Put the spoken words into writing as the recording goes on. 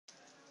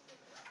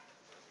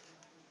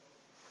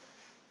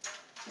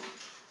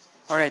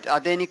All right, are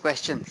there any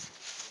questions?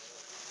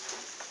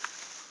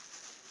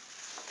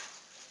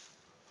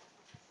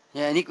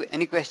 Yeah,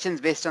 any questions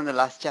based on the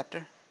last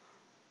chapter?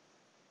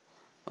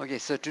 Okay,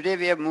 so today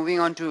we are moving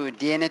on to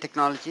DNA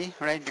technology,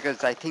 right?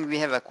 Because I think we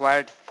have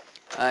acquired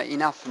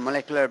enough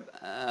molecular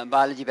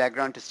biology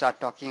background to start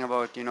talking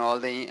about, all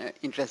the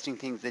interesting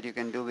things that you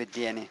can do with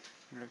DNA.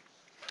 Right?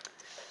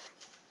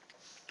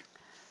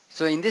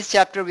 So in this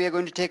chapter, we are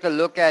going to take a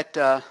look at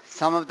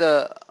some of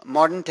the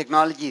modern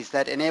technologies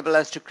that enable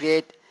us to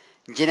create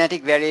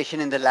genetic variation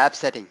in the lab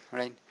setting,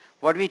 right?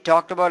 What we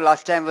talked about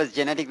last time was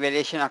genetic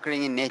variation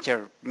occurring in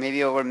nature,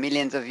 maybe over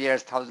millions of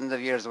years, thousands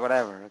of years,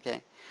 whatever,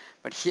 okay?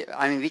 But here,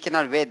 I mean, we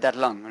cannot wait that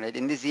long, right?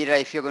 In this era,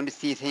 if you're going to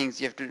see things,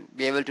 you have to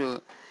be able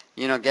to,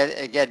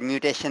 get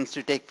mutations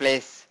to take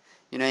place,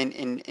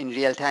 in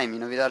real time,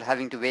 without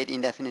having to wait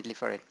indefinitely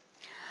for it.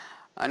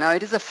 Now,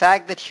 it is a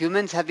fact that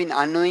humans have been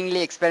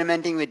unknowingly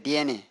experimenting with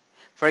DNA.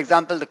 For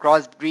example, the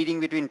crossbreeding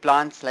between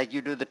plants, like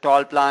you do the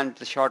tall plant,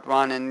 the short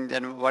one, and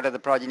then what are the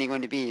progeny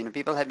going to be?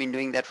 People have been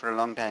doing that for a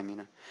long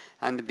time.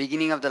 And the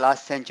beginning of the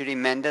last century,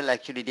 Mendel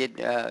actually did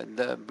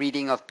the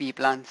breeding of pea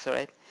plants,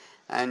 right?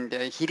 And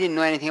he didn't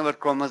know anything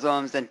about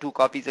chromosomes and two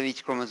copies of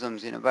each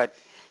chromosomes, but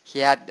he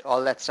had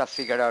all that stuff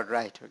figured out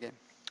right, okay?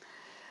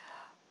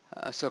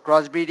 So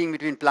crossbreeding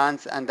between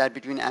plants and that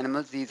between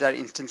animals, these are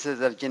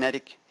instances of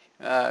genetic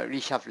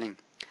reshuffling.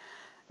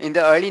 In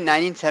the early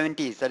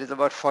 1970s, that is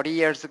about 40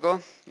 years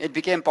ago, it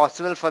became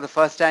possible for the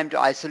first time to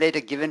isolate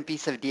a given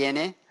piece of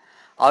DNA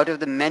out of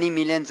the many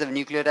millions of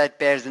nucleotide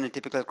pairs in a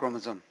typical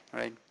chromosome,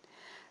 right?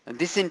 And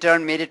this in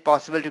turn made it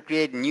possible to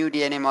create new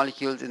DNA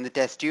molecules in the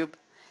test tube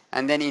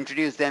and then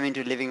introduce them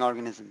into living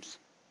organisms,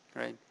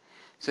 right?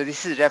 So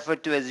this is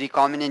referred to as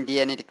recombinant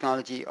DNA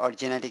technology or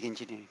genetic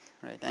engineering,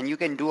 right? And you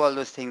can do all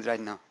those things right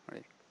now,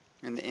 right,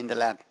 in the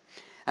lab.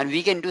 And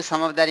we can do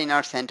some of that in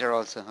our center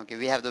also. Okay,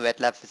 we have the wet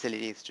lab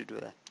facilities to do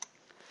that.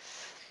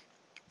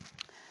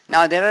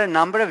 Now there are a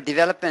number of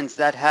developments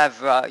that have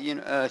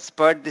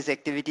spurred this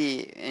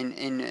activity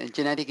in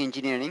genetic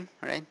engineering,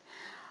 right?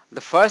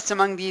 The first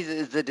among these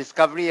is the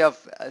discovery of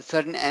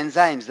certain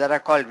enzymes that are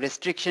called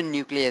restriction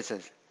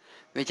nucleases,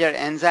 which are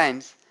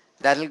enzymes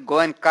that will go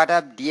and cut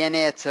up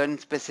DNA at certain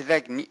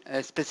specific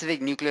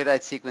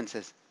nucleotide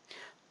sequences.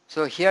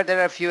 So here there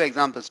are a few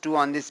examples, two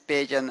on this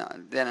page and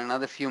then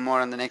another few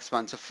more on the next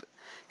one. So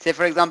say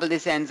for example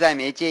this enzyme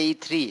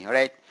HAE3,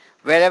 right?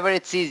 Wherever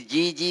it sees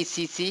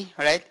GGCC,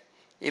 right,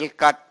 it'll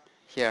cut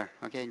here,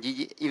 okay?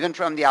 Even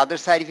from the other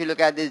side, if you look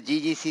at this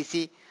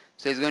GGCC,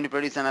 so it's going to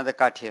produce another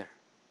cut here,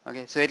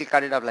 okay? So it'll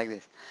cut it up like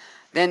this.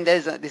 Then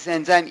there's this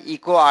enzyme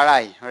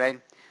EcoRI,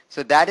 right?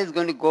 So that is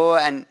going to go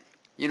and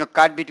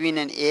cut between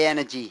an A and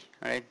a G,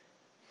 right?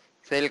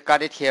 So it'll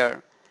cut it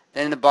here.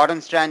 Then in the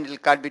bottom strand, it'll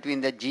cut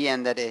between the G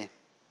and that A,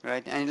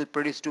 right? And it'll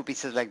produce two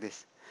pieces like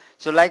this.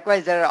 So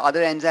likewise, there are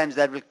other enzymes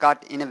that will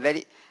cut in a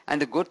very,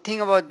 and the good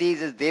thing about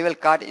these is they will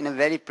cut in a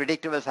very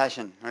predictable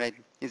fashion, right?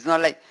 It's not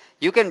like,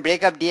 you can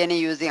break up DNA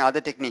using other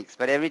techniques,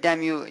 but every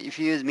time if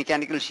you use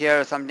mechanical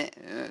shear or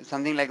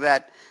something like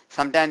that,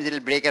 sometimes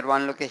it'll break at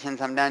one location,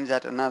 sometimes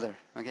at another,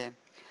 okay?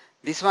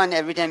 This one,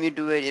 every time you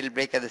do it, it'll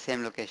break at the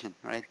same location,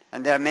 right?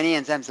 And there are many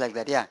enzymes like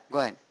that. Yeah,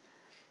 go ahead.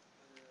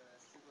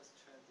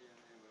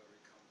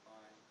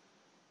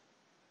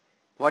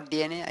 What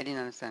DNA? I didn't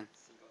understand.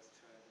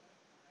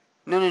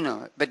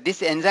 No. But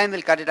this enzyme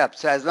will cut it up.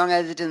 So as long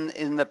as it is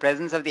in the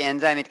presence of the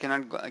enzyme, it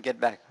cannot get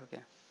back.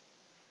 Okay.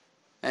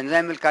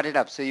 Enzyme will cut it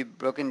up. So you've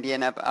broken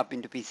DNA up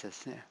into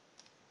pieces. Yeah.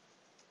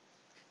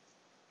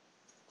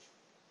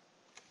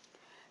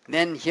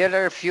 Then here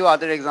are a few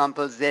other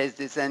examples. There's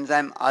this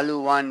enzyme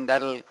ALU1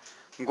 that'll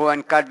go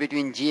and cut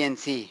between G and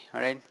C.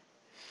 All right.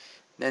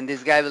 Then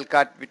this guy will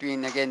cut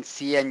between again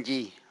C and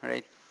G.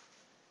 Right.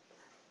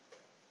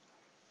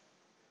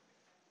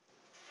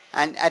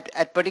 And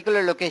at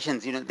particular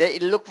locations,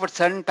 it'll look for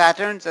certain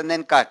patterns and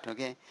then cut,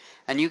 okay?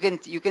 And you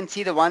can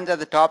see the ones at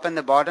the top and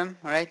the bottom,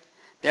 all right?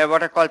 They are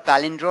what are called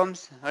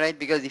palindromes, all right?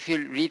 Because if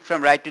you read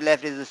from right to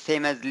left, it's the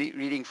same as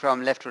reading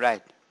from left to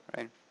right,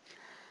 right?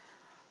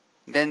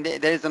 Then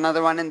there is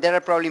another one, and there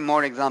are probably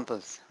more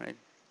examples, right?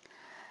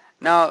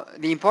 Now,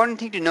 the important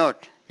thing to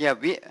note, yeah,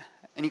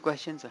 any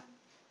questions?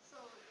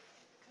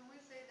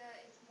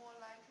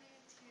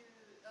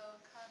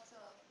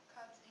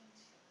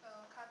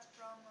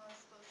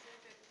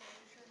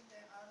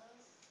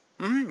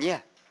 Yeah.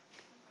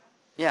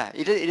 Yeah,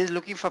 it is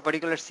looking for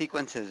particular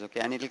sequences, okay,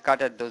 and it will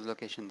cut at those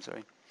locations,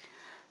 right?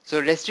 So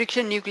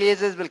restriction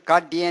nucleases will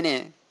cut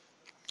DNA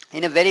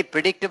in a very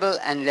predictable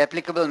and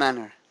replicable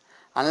manner.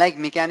 Unlike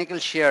mechanical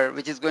shear,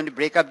 which is going to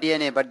break up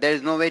DNA, but there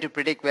is no way to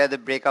predict where the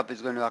breakup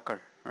is going to occur,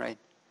 right?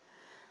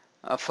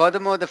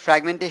 Furthermore, the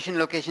fragmentation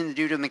locations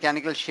due to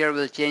mechanical shear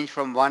will change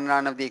from one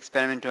run of the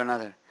experiment to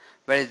another,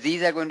 whereas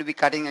these are going to be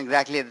cutting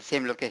exactly at the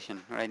same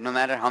location, right, no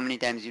matter how many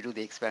times you do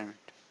the experiment.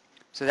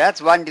 So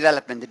that's one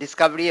development, the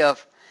discovery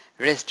of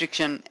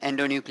restriction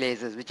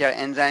endonucleases, which are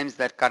enzymes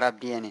that cut up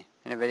DNA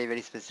in a very,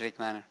 very specific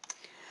manner.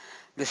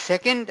 The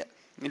second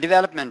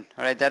development,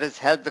 all right, that has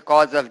helped the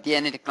cause of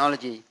DNA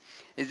technology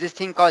is this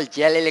thing called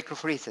gel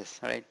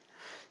electrophoresis, right?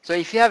 So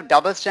if you have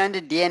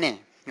double-stranded DNA,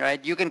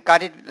 right, you can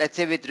cut it, let's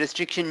say, with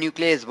restriction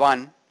nuclease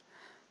 1,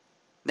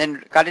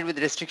 then cut it with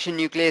restriction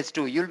nuclease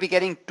 2. You'll be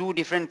getting two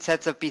different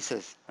sets of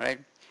pieces, right?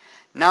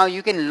 Now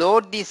you can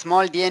load these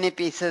small DNA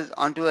pieces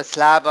onto a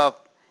slab of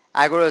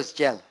agarose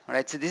gel,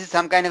 right? So this is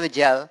some kind of a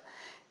gel.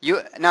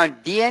 Now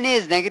DNA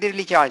is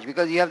negatively charged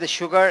because you have the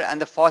sugar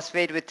and the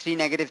phosphate with 3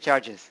 negative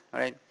charges,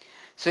 right?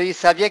 So you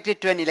subject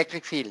it to an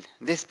electric field.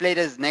 This plate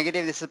is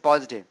negative, this is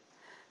positive.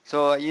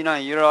 So,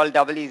 you're all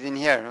double E's in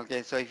here,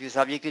 okay? So if you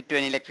subject it to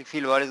an electric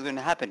field, what is going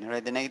to happen,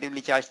 right? The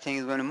negatively charged thing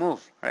is going to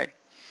move, right?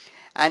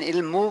 And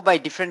it'll move by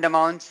different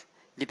amounts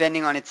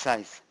depending on its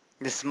size.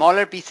 The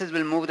smaller pieces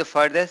will move the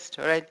furthest,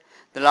 right?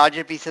 The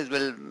larger pieces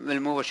will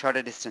move a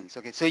shorter distance,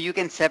 okay? So you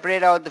can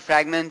separate out the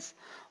fragments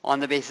on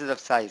the basis of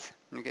size,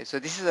 okay? So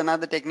this is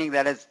another technique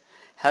that has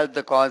helped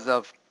the cause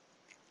of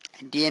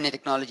DNA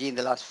technology in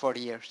the last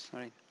 40 years,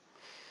 right?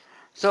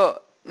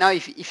 So now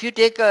if you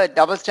take a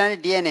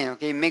double-stranded DNA,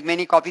 okay, make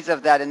many copies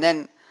of that, and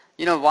then,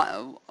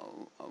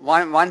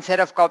 one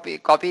set of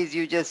copies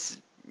you just,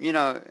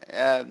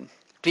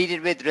 treat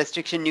it with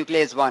restriction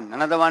nuclease 1,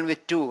 another one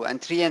with 2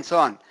 and 3 and so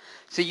on.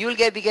 So you'll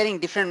be getting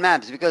different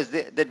maps because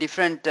the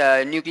different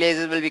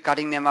nucleases will be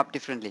cutting them up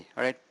differently,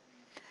 all right?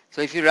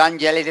 So if you run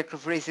gel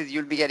electrophoresis,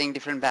 you'll be getting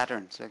different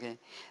patterns, okay?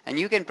 And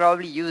you can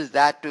probably use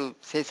that to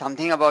say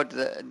something about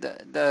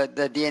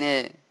the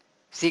DNA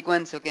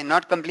sequence, okay?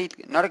 Not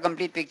a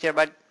complete picture,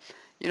 but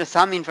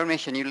some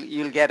information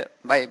you'll get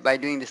by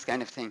doing this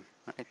kind of thing,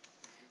 right?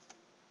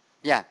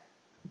 Yeah.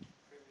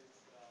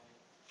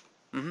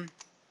 Mm-hmm.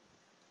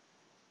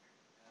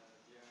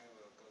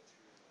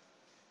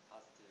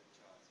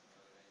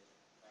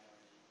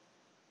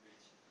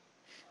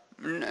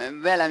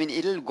 Well, I mean,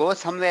 it'll go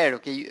somewhere,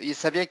 okay? You're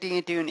subjecting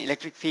it to an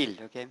electric field,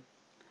 okay?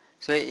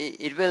 So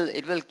it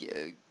will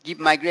keep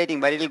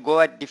migrating, but it'll go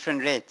at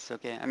different rates,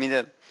 okay? I mean,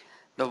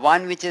 the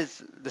one which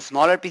is the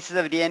smaller pieces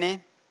of DNA,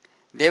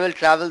 they will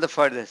travel the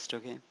furthest,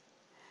 okay?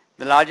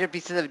 The larger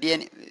pieces of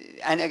DNA,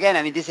 and again,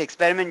 I mean, this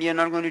experiment, you're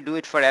not going to do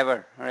it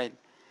forever, right?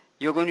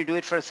 You're going to do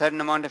it for a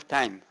certain amount of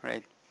time,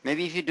 right?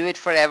 Maybe if you do it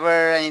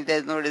forever and if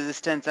there's no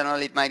resistance and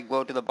all, it might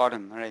go to the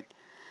bottom, right?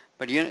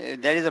 But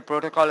there is a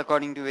protocol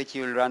according to which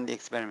you will run the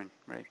experiment,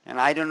 right?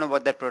 And I don't know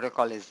what that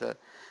protocol is.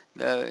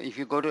 If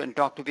you go to and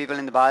talk to people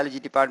in the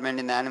biology department,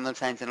 in the animal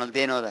science and all,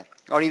 they know that.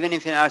 Or even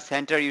if in our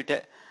center you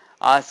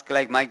ask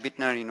like Mike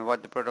Bittner,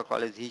 what the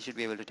protocol is, he should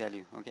be able to tell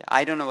you. Okay,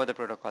 I don't know what the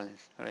protocol is,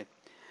 right?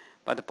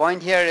 But the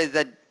point here is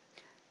that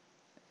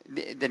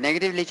the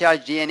negatively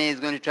charged DNA is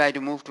going to try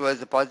to move towards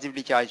the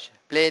positively charged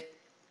plate,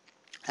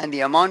 and the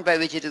amount by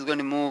which it is going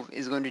to move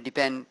is going to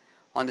depend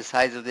on the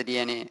size of the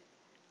DNA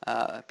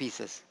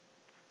pieces.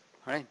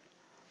 All right.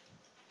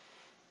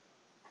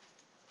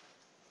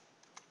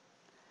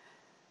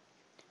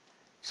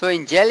 So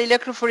in gel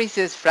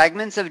electrophoresis,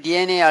 fragments of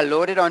DNA are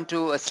loaded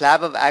onto a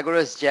slab of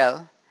agarose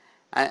gel.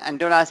 And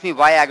don't ask me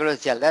why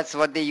agarose gel. That's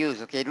what they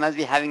use. Okay, it must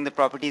be having the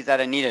properties that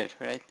are needed,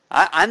 right?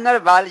 I'm not a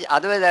biologist.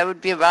 Otherwise, I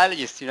would be a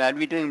biologist. I'd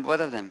be doing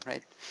both of them,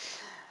 right?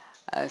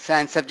 So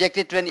I'm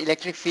subjected to an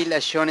electric field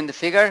as shown in the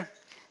figure.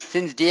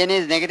 Since DNA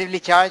is negatively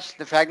charged,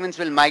 the fragments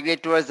will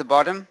migrate towards the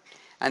bottom,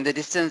 and the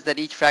distance that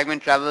each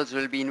fragment travels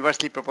will be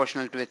inversely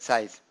proportional to its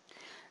size.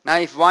 Now,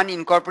 if one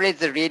incorporates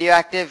the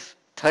radioactive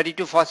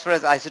 32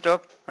 phosphorus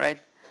isotope, right,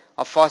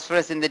 of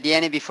phosphorus in the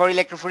DNA before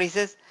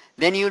electrophoresis,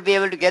 then you will be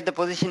able to get the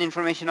position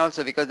information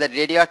also, because that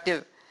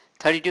radioactive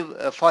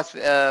 32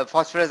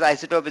 phosphorus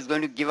isotope is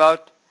going to give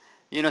out,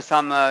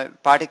 some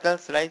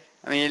particles, right?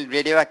 I mean, it'll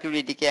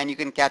radioactively decay, and you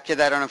can capture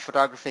that on a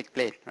photographic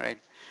plate, right?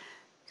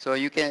 So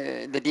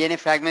the DNA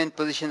fragment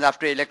positions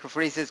after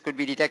electrophoresis could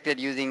be detected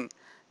using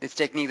this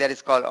technique that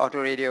is called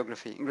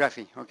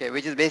autoradiography, okay,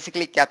 which is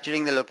basically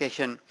capturing the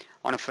location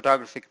on a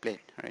photographic plate,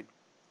 right?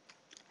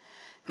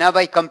 Now,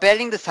 by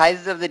comparing the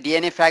sizes of the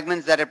DNA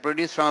fragments that are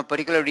produced from a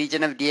particular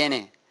region of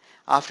DNA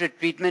after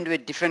treatment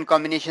with different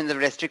combinations of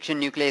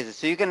restriction nucleases,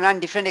 so you can run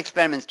different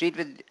experiments, treat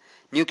with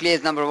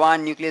nuclease number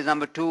 1, nuclease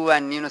number 2,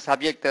 and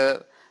subject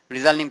the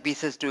resulting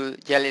pieces to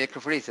gel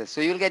electrophoresis.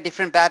 So you'll get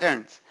different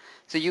patterns.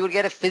 So you will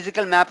get a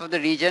physical map of the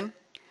region,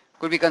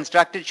 could be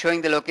constructed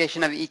showing the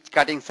location of each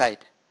cutting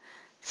site.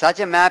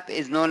 Such a map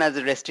is known as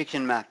a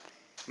restriction map.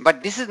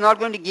 But this is not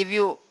going to give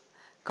you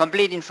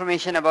complete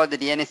information about the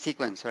DNA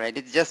sequence, right?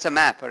 It's just a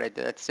map, right?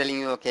 That's telling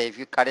you, okay, if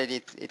you cut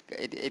it,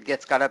 it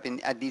gets cut up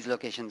at these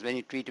locations when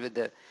you treat with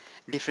the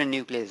different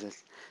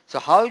nucleases. So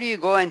how do you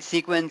go and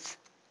sequence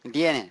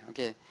DNA?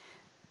 Okay,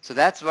 so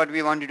that's what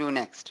we want to do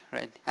next,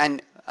 right?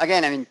 And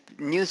again, I mean,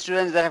 new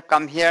students that have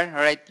come here,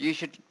 all right, you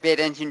should pay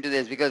attention to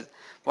this, because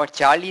what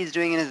Charlie is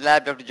doing in his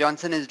lab, Dr.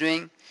 Johnson is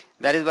doing,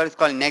 that is what is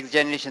called next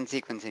generation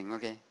sequencing,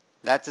 okay?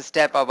 That's a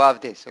step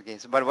above this, okay?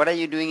 So, but what are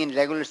you doing in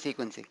regular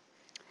sequencing?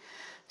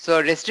 So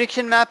a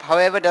restriction map,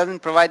 however, doesn't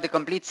provide the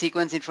complete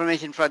sequence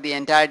information for the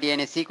entire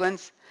DNA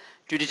sequence.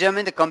 To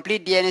determine the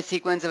complete DNA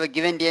sequence of a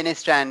given DNA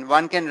strand,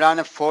 one can run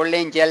a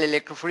 4-lane gel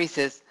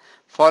electrophoresis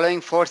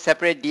following 4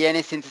 separate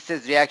DNA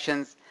synthesis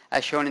reactions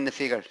as shown in the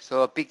figure.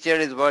 So a picture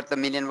is worth a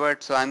million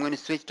words, so I'm going to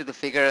switch to the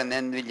figure and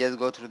then we'll just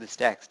go through this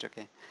text,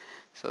 okay?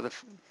 So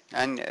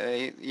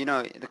you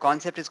know, the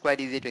concept is quite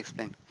easy to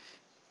explain.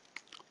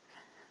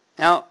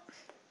 Now,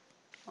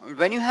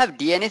 when you have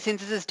DNA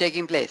synthesis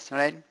taking place,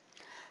 right?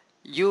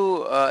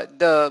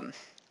 The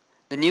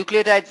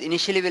nucleotides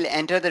initially will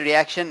enter the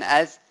reaction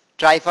as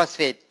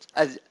triphosphate,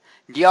 as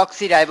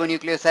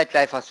deoxyribonucleoside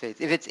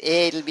triphosphates. If it's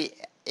A, it'll be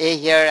A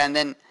here, and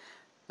then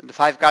the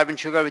 5-carbon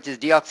sugar, which is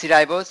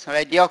deoxyribose. All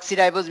right,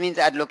 deoxyribose means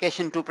at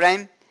location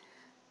 2',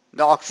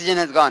 the oxygen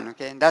has gone.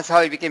 Okay, that's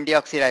how it became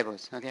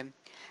deoxyribose. Okay,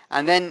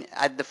 and then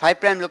at the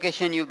 5'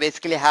 location, you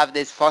basically have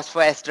this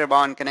phosphoester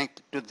bond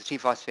connected to the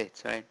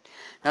 3-phosphates. Right.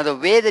 Now, the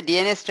way the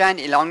DNA strand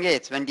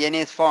elongates when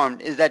DNA is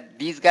formed is that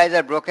these guys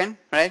are broken,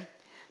 right,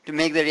 to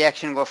make the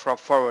reaction go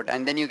forward,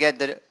 and then you get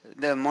the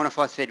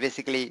monophosphate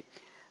basically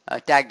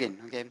tagged in.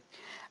 Okay,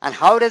 and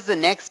how does the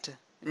next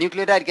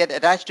nucleotide get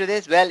attached to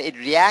this? Well, it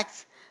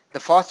reacts. The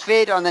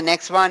phosphate on the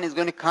next one is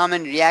going to come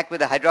and react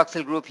with the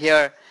hydroxyl group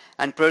here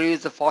and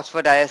produce the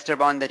phosphodiester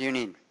bond that you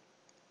need,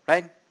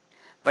 right?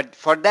 But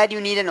for that you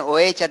need an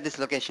OH at this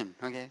location.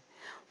 Okay,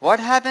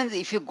 what happens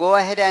if you go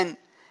ahead and,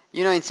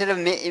 you know, instead of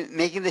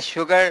making the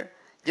sugar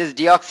just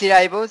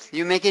deoxyribose,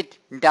 you make it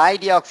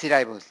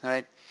dideoxyribose, all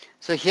right?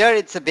 So here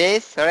it's a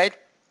base, all right?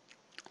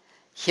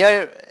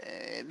 Here,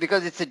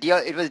 because it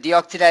was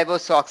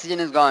deoxyribose, so oxygen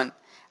is gone.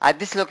 At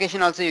this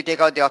location also you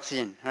take out the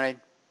oxygen, all right?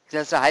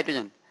 Just a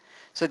hydrogen.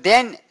 So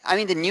then, I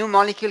mean, the new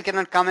molecule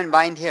cannot come and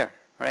bind here,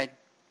 right?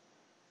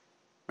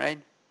 Right?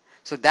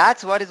 So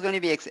that's what is going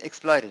to be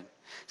exploited.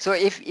 So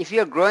if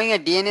you're growing a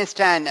DNA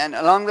strand and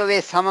along the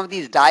way some of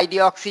these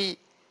dideoxy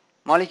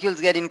molecules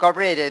get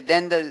incorporated,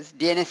 then the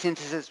DNA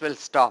synthesis will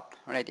stop,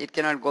 right? It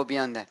cannot go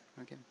beyond that.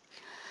 Okay.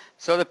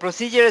 So the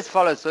procedure is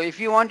followed. So if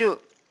you want to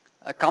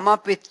come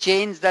up with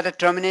chains that are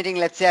terminating,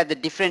 let's say, at the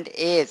different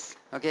A's,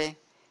 okay,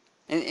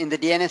 in the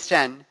DNA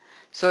strand,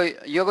 so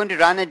you're going to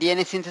run a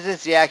DNA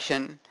synthesis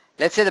reaction.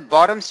 Let's say the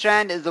bottom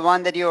strand is the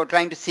one that you're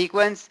trying to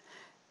sequence.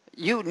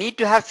 You need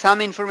to have some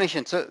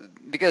information. So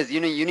because, you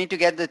know, you need to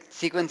get the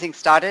sequencing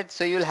started,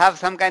 so you'll have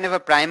some kind of a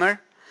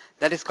primer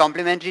that is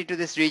complementary to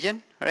this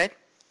region, right?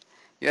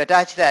 You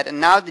attach that,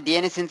 and now the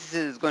DNA synthesis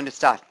is going to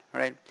start,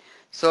 right?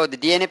 So the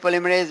DNA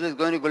polymerase is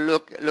going to go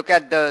look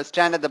at the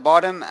strand at the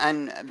bottom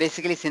and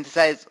basically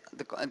synthesize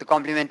the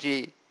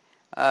complementary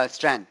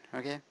strand.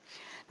 Okay.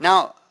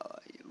 Now,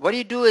 what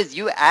you do is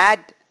you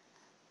add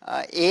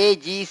A,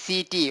 G,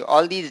 C, T,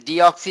 all these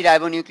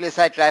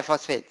deoxyribonucleoside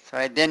triphosphates.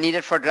 Right? They're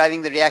needed for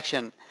driving the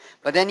reaction.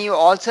 But then you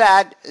also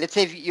add, let's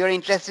say if you're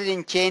interested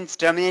in chains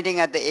terminating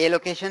at the A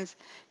locations,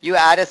 you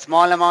add a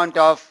small amount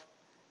of,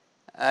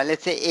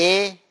 let's say,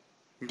 A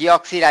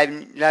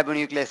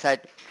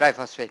deoxyribonucleoside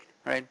triphosphate.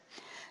 Right?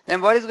 Then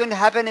what is going to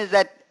happen is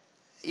that,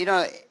 you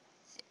know,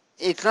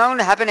 it's not going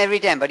to happen every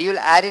time, but you'll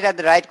add it at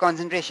the right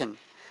concentration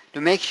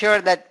to make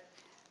sure that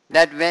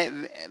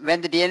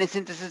when the DNA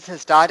synthesis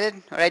has started,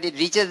 right, it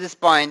reaches this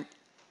point,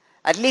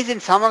 at least in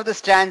some of the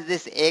strands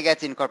this A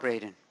gets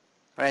incorporated,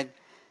 right?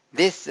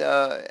 This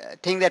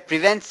thing that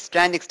prevents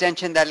strand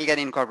extension, that will get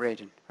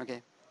incorporated,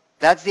 okay?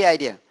 That's the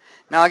idea.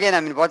 Now again,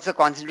 I mean, what's the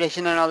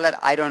concentration and all that?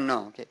 I don't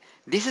know, okay?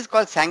 This is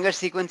called Sanger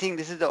sequencing.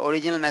 This is the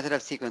original method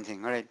of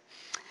sequencing, all right?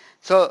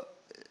 So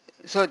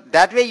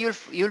that way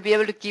you'll be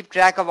able to keep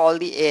track of all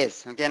the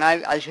A's, okay? And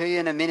I'll show you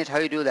in a minute how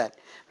you do that.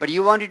 But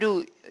you want to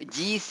do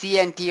G, C,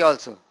 and T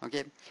also,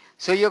 okay?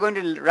 So you're going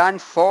to run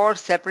 4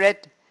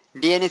 separate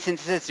DNA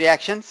synthesis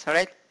reactions, all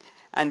right?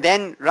 And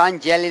then run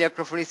gel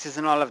electrophoresis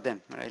on all of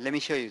them, all right? Let me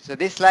show you. So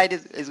this slide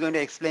is going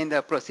to explain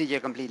the procedure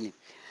completely.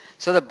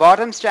 So the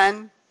bottom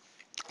strand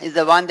is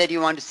the one that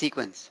you want to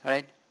sequence, all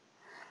right?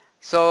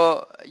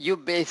 So you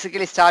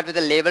basically start with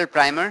a label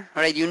primer,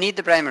 all right? You need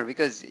the primer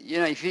because, you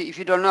know, if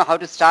you don't know how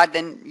to start,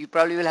 then you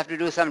probably will have to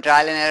do some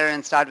trial and error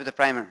and start with a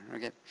primer,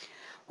 okay?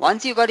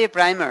 Once you got your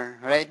primer,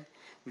 right,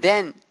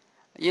 then,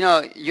 you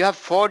know, you have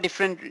 4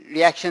 different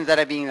reactions that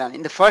are being run.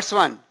 In the first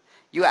one,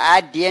 you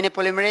add DNA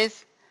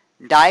polymerase,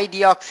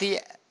 dideoxy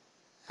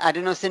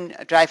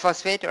adenosine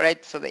triphosphate, all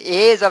right? So the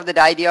A is of the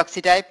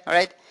dideoxy type, all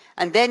right?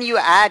 And then you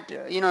add,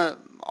 you know,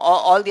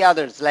 all the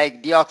others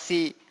like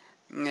deoxy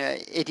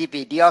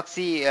ATP,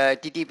 deoxy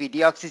TTP,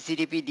 deoxy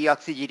CTP,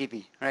 deoxy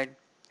GTP, right?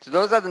 So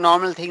those are the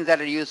normal things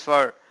that are used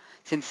for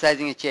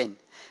synthesizing a chain.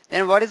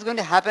 Then what is going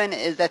to happen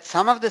is that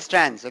some of the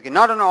strands, okay,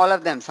 not on all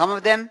of them, some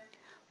of them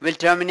will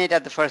terminate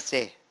at the first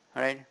A,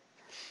 all right?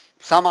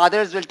 Some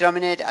others will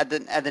terminate at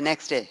the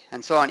next A,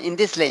 and so on, in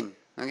this lane,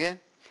 okay?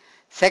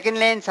 Second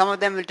lane, some of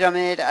them will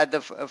terminate at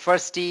the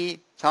first T,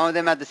 some of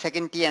them at the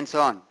second T, and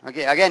so on,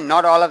 okay? Again,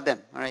 not all of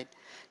them, all right?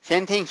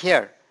 Same thing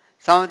here.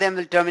 Some of them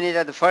will terminate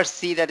at the first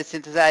C that is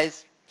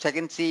synthesized,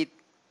 second C,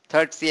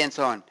 third C, and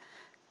so on.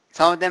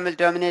 Some of them will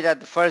terminate at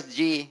the first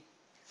G,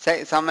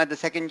 some at the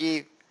second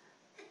G,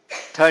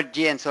 third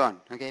G, and so on,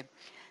 okay?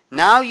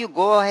 Now you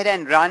go ahead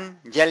and run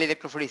gel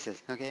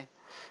electrophoresis, okay?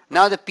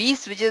 Now the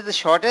piece which is the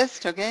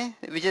shortest, okay,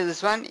 which is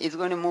this one, is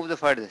going to move the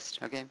furthest,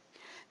 okay?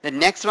 The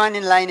next one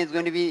in line is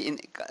going to be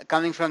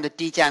coming from the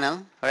T channel,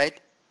 all right?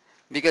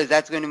 because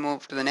that's going to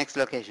move to the next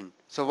location.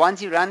 So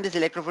once you run this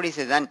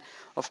electrophoresis, and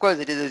of course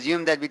it is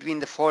assumed that between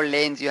the 4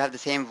 lanes you have the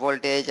same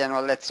voltage and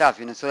all that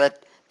stuff, so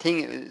that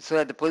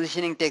the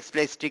positioning takes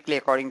place strictly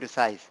according to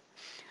size.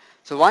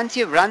 So once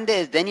you've run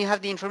this, then you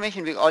have the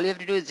information. All you have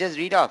to do is just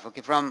read off,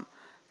 okay,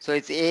 so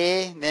it's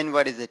A, then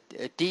what is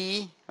it,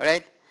 T,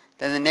 right?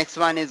 Then the next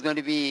one is going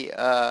to be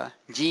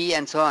G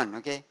and so on,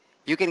 okay?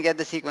 You can get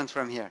the sequence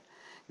from here.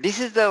 This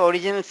is the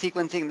original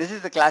sequencing. This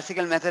is the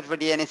classical method for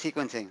DNA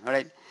sequencing, all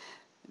right?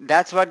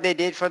 That's what they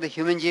did for the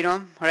human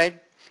genome, right?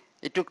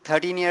 It took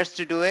 13 years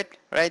to do it,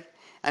 right?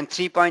 And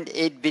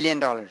 $3.8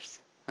 billion,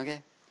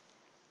 okay?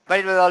 But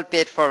it was all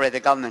paid for by the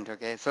government,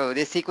 okay? So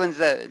they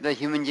sequenced the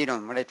human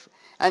genome, right?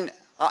 And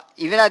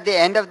even at the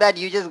end of that,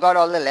 you just got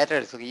all the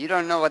letters, okay? You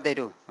don't know what they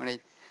do,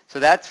 right? So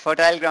that's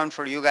fertile ground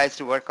for you guys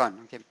to work on,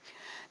 okay?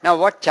 Now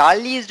what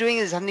Charlie is doing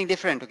is something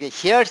different, okay?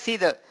 Here, see,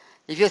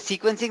 if you're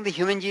sequencing the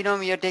human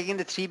genome, you're taking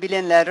the 3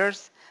 billion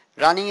letters,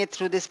 running it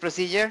through this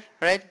procedure,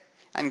 right?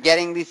 And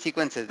getting these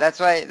sequences. That's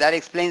why that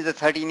explains the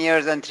 13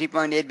 years and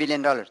 $3.8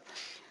 billion.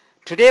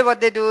 Today what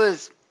they do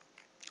is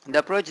the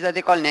approach that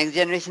they call next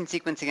generation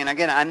sequencing. And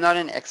again, I'm not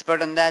an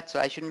expert on that, so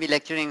I shouldn't be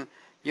lecturing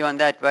you on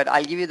that, but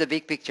I'll give you the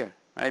big picture.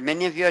 Right?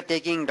 Many of you are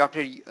taking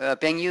Dr.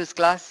 Peng Yu's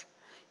class.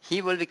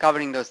 He will be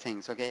covering those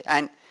things, okay?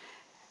 And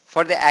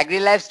for the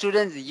agri-life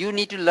students, you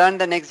need to learn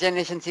the next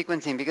generation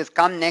sequencing, because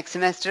come next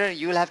semester,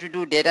 you will have to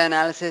do data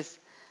analysis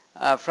you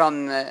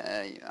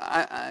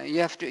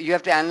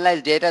have to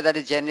analyze data that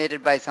is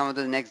generated by some of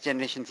the next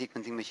generation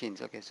sequencing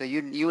machines. Okay, so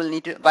you will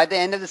need to, by the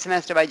end of the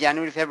semester, by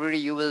January, February,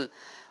 you will,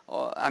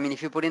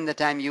 if you put in the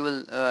time, you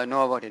will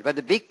know about it. But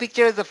the big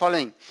picture is the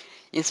following: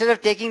 instead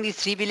of taking these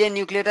 3 billion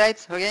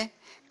nucleotides, okay,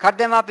 cut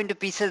them up into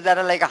pieces that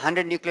are like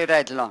 100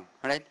 nucleotides long,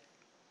 right?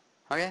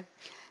 Okay.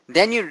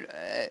 Then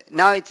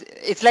now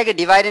it's like a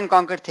divide and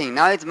conquer thing.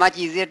 Now it's much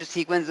easier to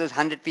sequence those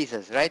 100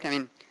 pieces, right?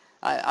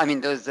 I mean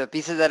those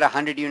pieces that are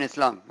 100 units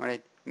long,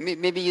 right?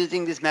 Maybe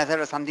using this method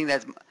or something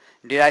that's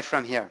derived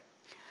from here.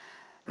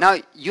 Now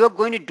you're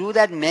going to do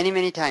that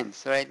many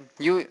times, right?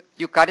 You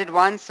cut it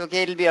once,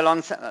 okay, it'll be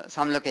along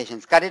some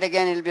locations. Cut it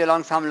again, it'll be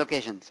along some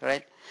locations,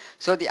 right?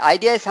 So the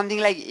idea is something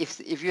like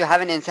if you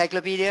have an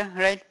encyclopedia,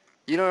 right?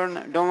 You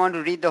don't want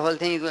to read the whole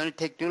thing, it's going to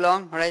take too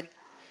long, right?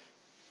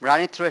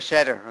 Run it through a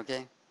shredder,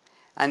 okay?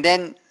 And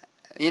then,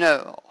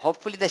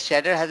 hopefully the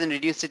shredder hasn't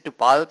reduced it to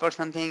pulp or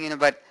something,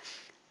 but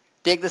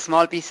take the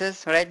small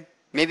pieces, right?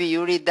 Maybe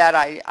you read that,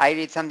 I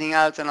read something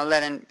else and all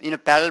that, and,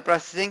 parallel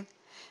processing.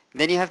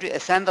 Then you have to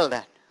assemble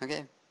that,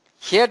 okay?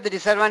 Here the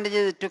disadvantage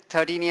is it took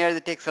 13 years,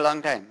 it takes a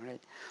long time,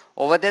 right?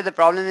 Over there the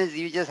problem is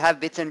you just have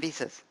bits and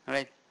pieces,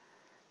 right?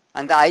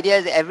 And the idea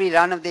is every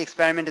run of the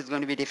experiment is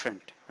going to be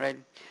different, right?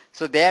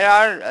 So there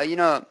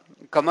are,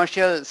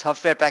 commercial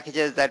software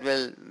packages that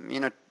will,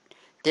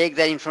 take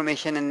that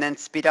information and then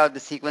spit out the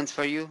sequence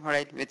for you,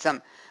 right? With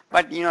some,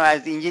 but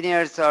as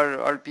engineers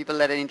or people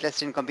that are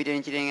interested in computer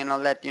engineering and all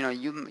that,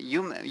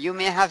 you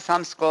may have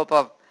some scope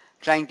of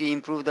trying to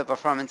improve the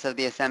performance of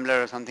the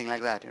assembler or something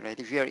like that, right?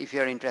 If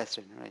you're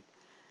interested, right?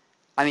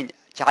 I mean,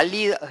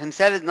 Charlie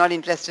himself is not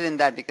interested in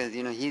that because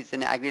he's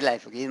in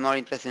agri-life. Okay? He's more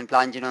interested in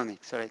plant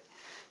genomics, right?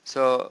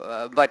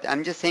 So, but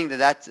I'm just saying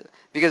that's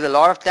because a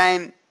lot of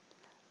time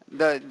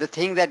the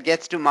thing that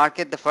gets to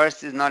market the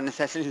first is not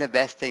necessarily the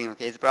best thing.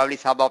 Okay, it's probably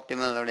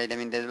suboptimal, right? I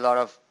mean, there's a lot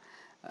of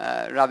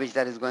rubbish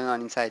that is going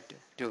on inside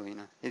too.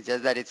 It's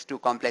just that it's too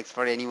complex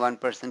for any one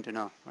person to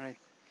know, right?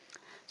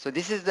 So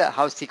this is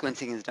how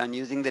sequencing is done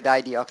using the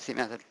di-deoxy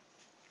method.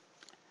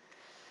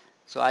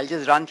 So I'll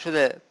just run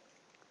through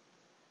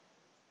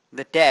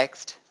the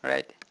text,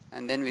 right?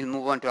 And then we'll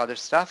move on to other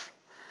stuff.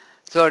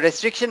 So a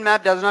restriction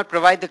map does not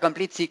provide the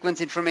complete sequence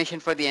information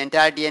for the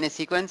entire DNA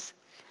sequence.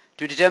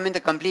 To determine the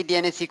complete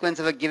DNA sequence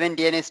of a given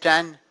DNA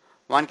strand,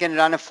 one can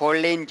run a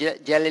 4-lane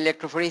gel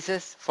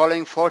electrophoresis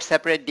following 4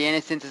 separate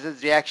DNA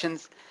synthesis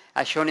reactions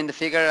as shown in the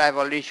figure. I've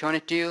already shown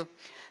it to you.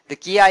 The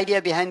key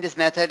idea behind this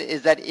method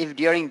is that if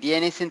during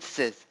DNA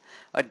synthesis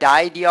a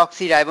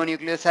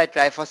di-deoxyribonucleoside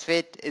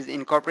triphosphate is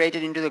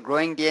incorporated into the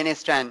growing DNA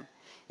strand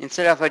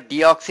instead of a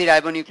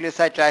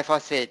deoxyribonucleoside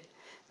triphosphate,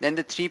 then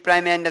the 3'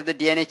 end of the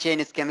DNA chain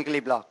is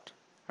chemically blocked,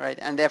 right?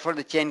 And therefore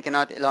the chain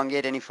cannot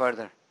elongate any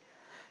further.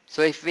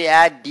 So if we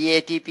add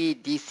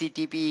DATP,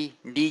 DCTP,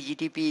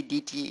 DGTP,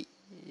 DTP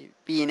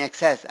in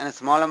excess and a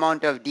small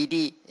amount of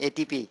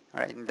DDATP,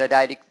 right,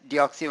 the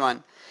deoxy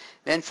one,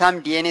 then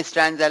some DNA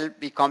strands that will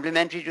be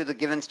complementary to the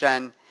given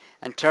strand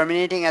and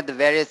terminating at the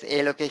various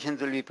A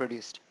locations will be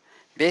produced.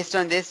 Based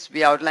on this,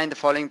 we outline the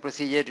following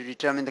procedure to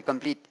determine the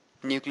complete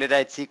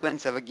nucleotide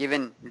sequence of a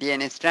given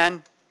DNA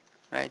strand,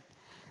 right?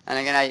 And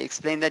again, I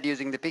explained that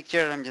using the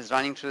picture. I'm just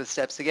running through the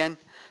steps again.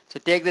 So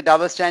take the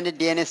double-stranded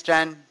DNA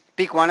strand,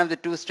 pick one of the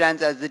 2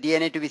 strands as the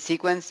DNA to be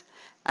sequenced,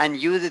 and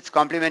use its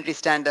complementary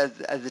strand as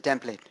the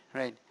template,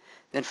 right?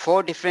 Then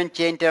 4 different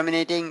chain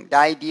terminating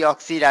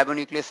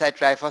di-deoxyribonucleoside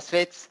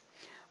triphosphates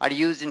are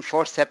used in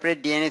 4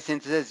 separate DNA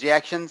synthesis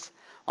reactions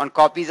on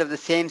copies of the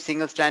same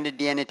single-stranded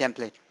DNA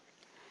template.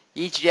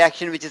 Each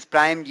reaction which is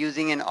primed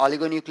using an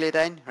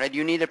oligonucleotide, right?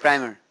 You need a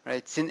primer,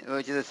 right?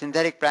 Which is a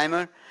synthetic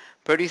primer,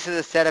 produces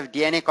a set of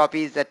DNA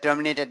copies that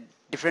terminate at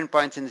different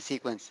points in the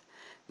sequence.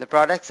 The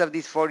products of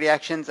these 4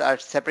 reactions are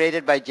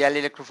separated by gel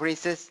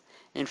electrophoresis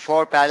in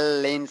 4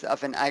 parallel lanes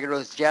of an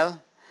agarose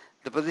gel.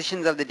 The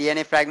positions of the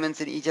DNA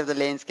fragments in each of the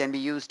lanes can be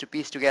used to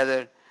piece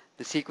together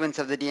the sequence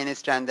of the DNA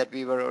strand that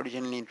we were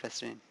originally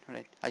interested in.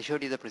 Right? I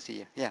showed you the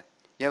procedure. Yeah.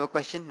 You have a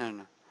question?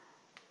 No.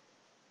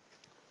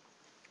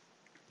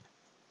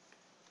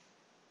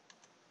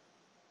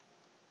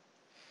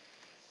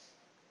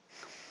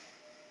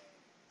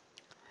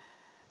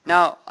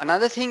 Now,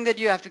 another thing that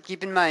you have to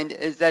keep in mind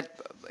is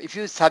that if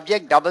you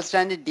subject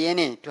double-stranded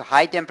DNA to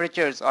high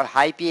temperatures or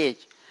high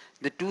pH,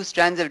 the 2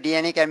 strands of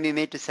DNA can be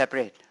made to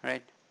separate,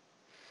 right?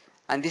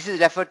 And this is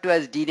referred to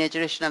as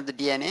denaturation of the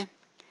DNA.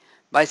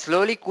 By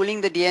slowly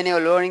cooling the DNA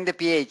or lowering the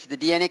pH, the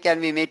DNA can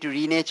be made to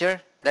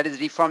renature, that is,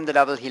 reform the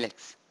double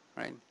helix,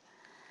 right?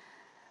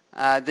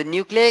 The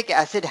nucleic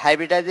acid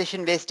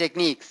hybridization-based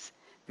techniques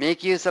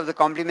make use of the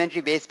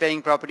complementary base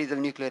pairing properties of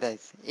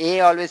nucleotides. A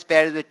always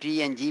pairs with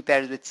T and G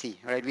pairs with C,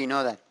 right? We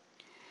know that.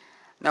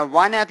 Now,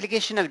 one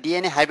application of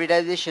DNA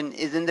hybridization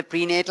is in the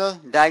prenatal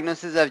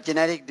diagnosis of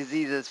genetic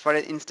diseases, for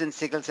instance,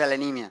 sickle cell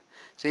anemia.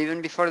 So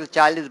even before the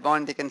child is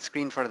born, they can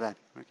screen for that.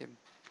 Okay.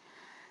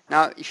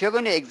 Now, if you're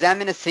going to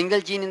examine a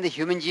single gene in the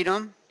human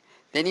genome,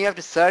 then you have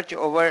to search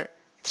over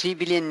 3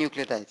 billion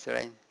nucleotides,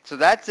 right? So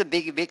that's a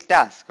big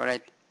task,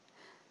 right?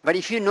 But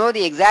if you know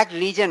the exact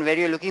region where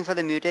you're looking for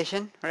the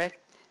mutation, right,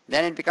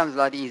 then it becomes a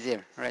lot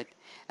easier, right?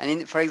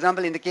 And for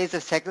example, in the case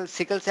of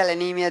sickle cell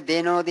anemia,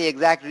 they know the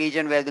exact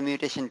region where the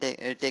mutation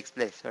takes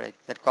place, right,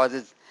 that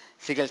causes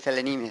sickle cell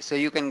anemia. So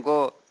you can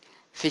go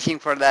fishing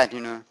for that,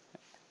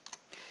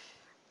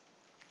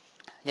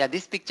 Yeah,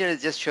 this picture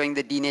is just showing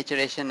the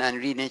denaturation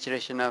and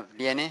renaturation of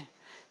DNA.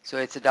 So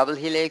it's a double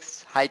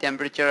helix, high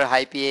temperature,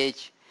 high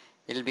pH,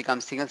 it'll become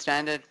single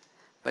stranded,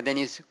 but then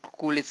you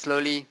cool it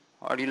slowly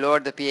or you lower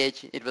the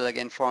pH, it will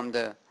again form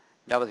the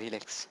double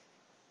helix.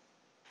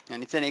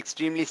 And it's an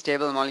extremely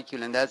stable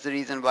molecule, and that's the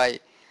reason why,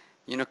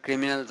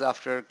 criminals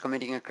after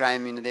committing a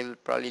crime, they will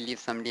probably leave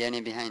some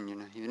DNA behind,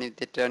 even if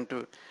they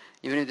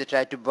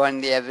try to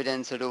burn the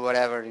evidence or do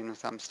whatever,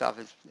 some stuff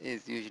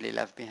is usually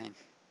left behind.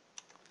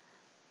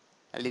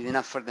 At least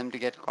enough for them to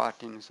get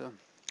caught,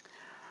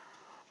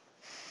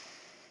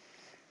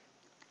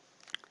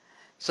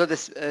 So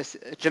this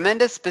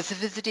tremendous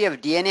specificity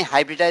of DNA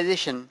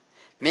hybridization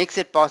makes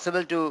it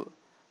possible to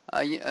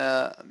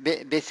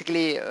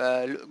basically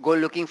go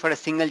looking for a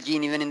single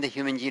gene even in the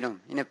human genome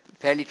in a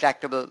fairly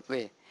tractable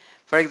way.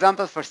 For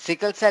example, for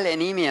sickle cell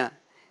anemia,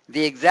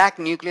 the exact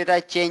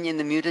nucleotide change in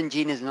the mutant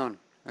gene is known.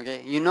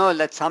 Okay, you know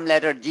that some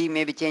letter G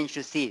may be changed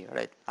to C,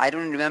 right? I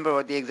don't remember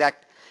what the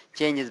exact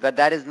change is, but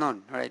that is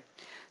known, right?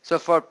 So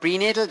for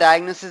prenatal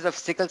diagnosis of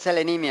sickle cell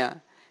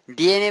anemia,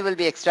 DNA will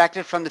be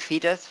extracted from the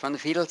fetus, from the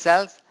fetal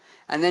cells,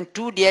 and then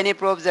 2 DNA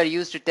probes are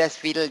used to test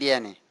fetal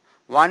DNA.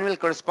 One will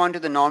correspond to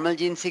the normal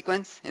gene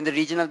sequence in the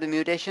region of the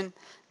mutation.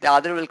 The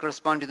other will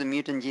correspond to the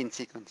mutant gene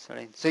sequence.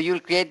 Right? So you'll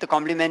create the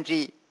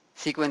complementary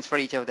sequence for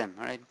each of them.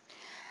 Right?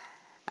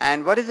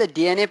 And what is a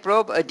DNA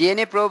probe? A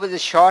DNA probe is a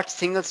short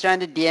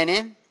single-stranded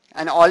DNA.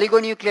 An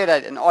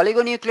oligonucleotide. An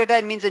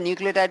oligonucleotide means a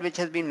nucleotide which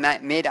has been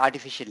made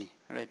artificially,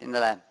 right, in the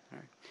lab.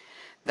 Right?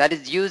 That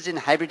is used in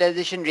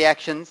hybridization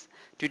reactions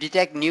to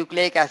detect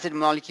nucleic acid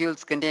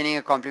molecules containing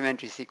a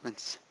complementary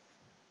sequence.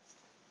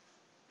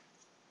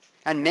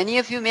 And many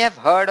of you may have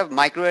heard of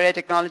microarray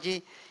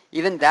technology.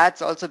 Even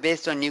that's also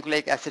based on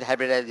nucleic acid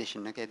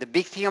hybridization. Okay, the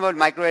big thing about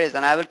microarrays,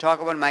 and I will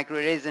talk about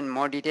microarrays in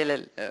more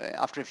detail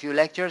after a few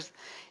lectures,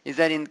 is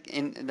that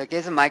in the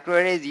case of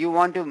microarrays, you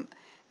want to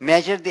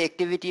measure the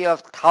activity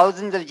of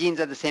thousands of genes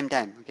at the same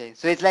time. Okay,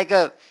 so it's like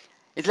a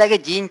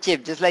gene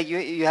chip, just like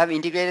you have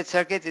integrated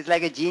circuits. It's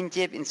like a gene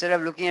chip. Instead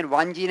of looking at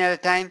one gene at a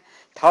time,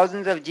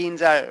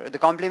 the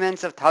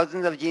complements of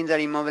thousands of genes are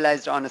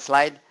immobilized on a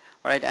slide,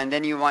 right? And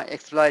then you want to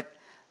exploit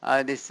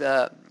this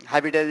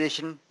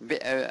hybridization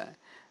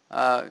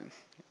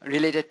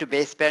related to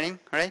base pairing,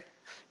 right?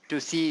 To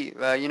see,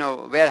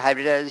 where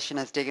hybridization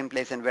has taken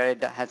place and where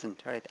it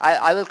hasn't, right?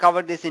 I will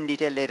cover this in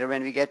detail later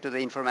when we get to the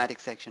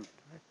informatics section.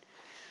 Right?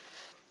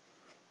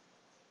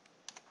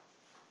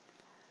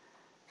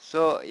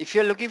 So if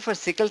you're looking for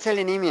sickle cell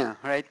anemia,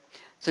 right?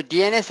 So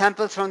DNA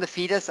samples from the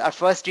fetus are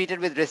first treated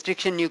with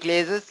restriction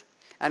nucleases,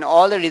 and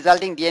all the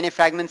resulting DNA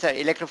fragments are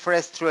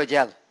electrophoresed through a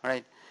gel,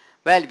 right?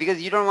 Well,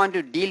 because you don't want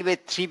to deal with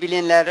 3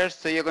 billion letters,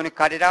 so you're going to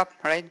cut it up,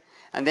 right?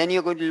 And then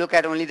you're going to look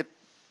at only the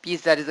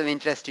piece that is of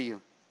interest to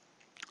you.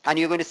 And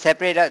you're going to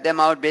separate them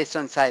out based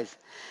on size.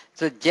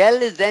 So gel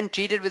is then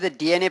treated with a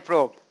DNA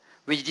probe,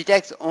 which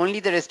detects only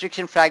the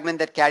restriction fragment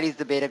that carries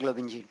the beta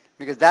globin gene,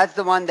 because that's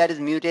the one that is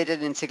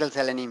mutated in sickle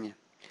cell anemia.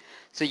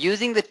 So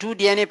using the 2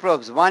 DNA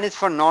probes, one is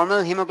for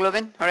normal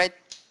hemoglobin, all right?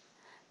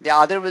 The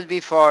other will be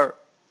for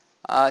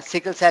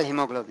sickle cell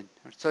hemoglobin.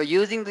 So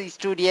using these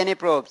 2 DNA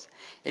probes,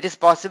 it is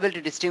possible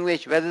to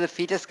distinguish whether the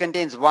fetus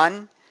contains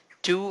 1,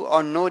 2,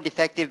 or no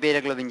defective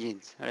beta globin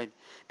genes. Right?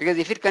 Because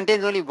if it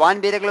contains only 1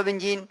 beta globin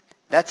gene,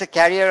 that's a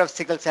carrier of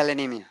sickle cell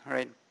anemia.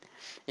 Right?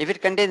 If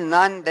it contains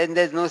none, then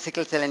there's no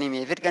sickle cell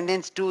anemia. If it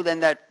contains 2, then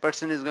that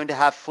person is going to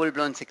have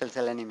full-blown sickle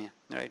cell anemia,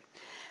 right?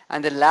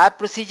 And the lab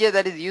procedure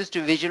that is used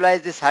to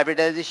visualize this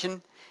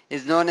hybridization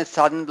is known as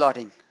Southern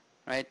blotting,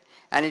 right?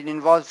 And it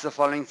involves the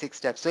following 6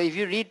 steps. So if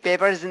you read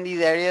papers in these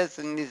areas,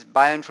 in these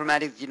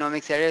bioinformatics,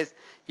 genomics areas,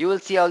 you will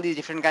see all these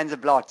different kinds of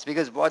blots,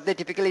 because what they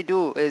typically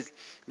do is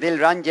they'll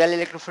run gel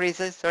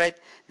electrophoresis, right?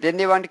 Then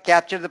they want to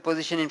capture the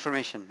position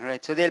information,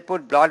 right? So they'll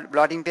put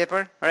blotting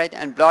paper, right,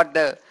 and blot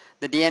the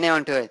DNA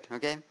onto it,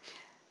 okay?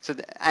 So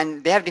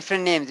and they have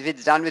different names. If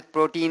it's done with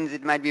proteins,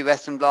 it might be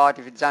Western blot.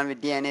 If it's done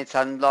with DNA, it's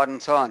Southern blot,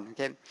 and so on,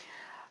 okay?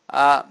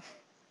 Uh,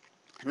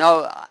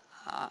 now,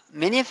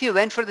 many of you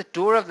went for the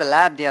tour of the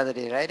lab the other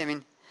day, right? I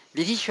mean,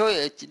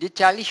 did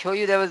Charlie show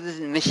you there was this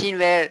machine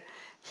where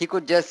he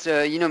could just,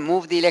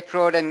 move the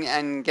electrode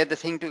and get the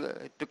thing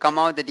to come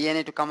out, the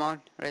DNA to come out,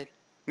 right?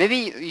 Maybe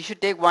you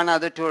should take one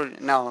other tour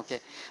now,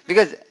 okay?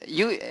 Because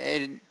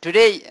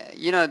today,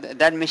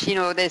 that machine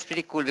over there is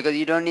pretty cool because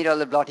you don't need all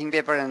the blotting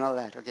paper and all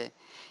that, okay?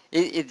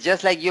 It's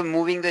just like you're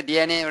moving the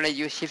DNA, right?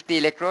 You shift the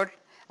electrode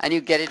and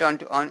you get it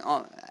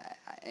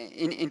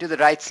into the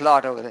right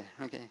slot over there,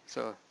 okay?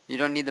 So you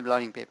don't need the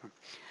blotting paper.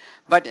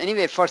 But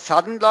anyway, for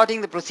Southern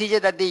blotting, the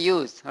procedure that they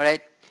use, all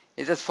right,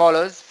 is as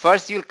follows.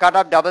 First, you'll cut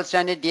up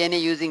double-stranded DNA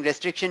using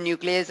restriction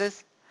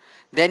nucleases.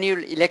 Then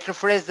you'll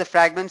electrophorese the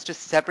fragments to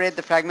separate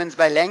the fragments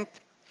by length.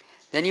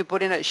 Then you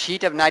put in a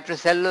sheet of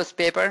nitrocellulose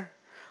paper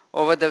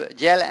over the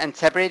gel, and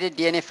separated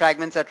DNA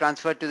fragments are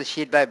transferred to the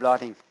sheet by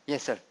blotting.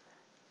 Yes, sir.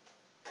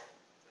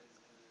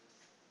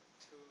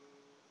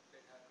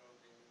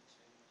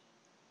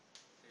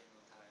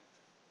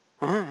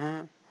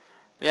 Uh-huh.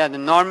 Yeah, the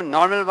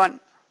normal one.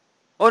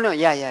 Oh no,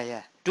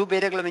 yeah. 2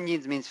 beta globin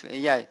genes means,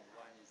 yeah.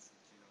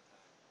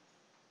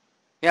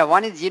 Yeah,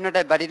 one is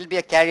genotype, but it will be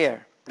a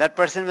carrier. That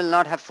person will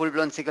not have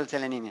full-blown sickle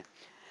cell anemia.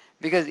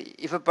 Because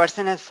if a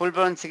person has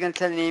full-blown sickle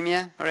cell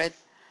anemia, all right,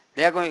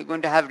 they are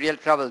going to have real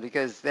trouble,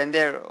 because then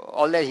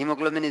all their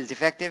hemoglobin is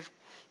defective.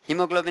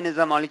 Hemoglobin is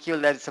a molecule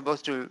that is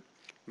supposed to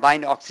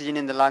bind oxygen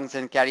in the lungs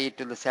and carry it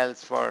to the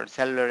cells for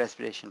cellular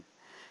respiration.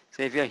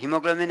 So if your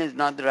hemoglobin is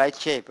not the right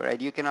shape, right,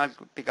 you cannot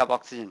pick up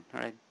oxygen,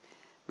 right,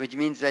 which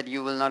means that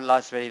you will not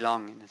last very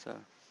long. So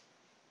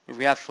if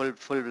you have full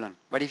blown.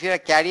 But if you're a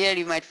carrier,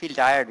 you might feel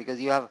tired because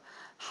you have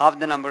half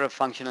the number of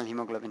functional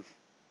hemoglobin.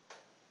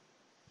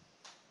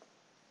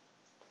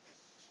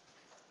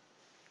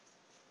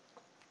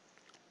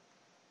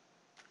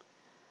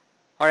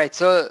 All right,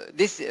 so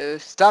this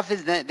stuff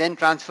is then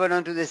transferred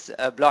onto this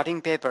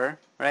blotting paper,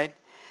 right?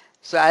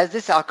 So as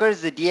this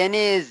occurs, the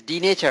DNA is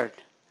denatured.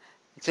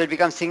 So it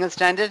becomes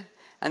single-stranded,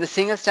 and the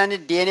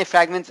single-stranded DNA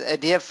fragments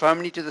adhere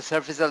firmly to the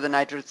surface of the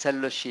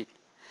nitrocellulose sheet.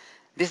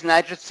 This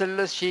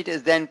nitrocellulose sheet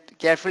is then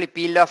carefully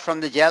peeled off from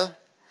the gel.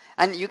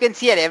 And you can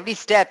see at every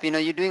step,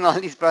 you're doing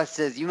all these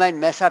processes. You might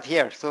mess up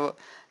here. So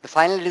the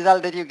final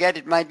result that you get,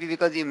 it might be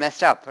because you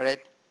messed up, right?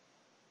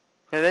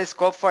 So there is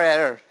scope for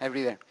error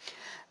everywhere.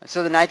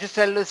 So the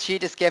nitrocellulose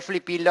sheet is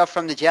carefully peeled off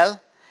from the gel.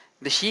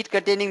 The sheet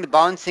containing the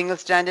bound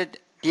single-stranded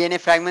DNA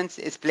fragments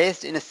is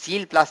placed in a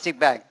sealed plastic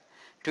bag,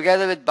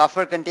 together with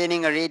buffer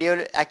containing a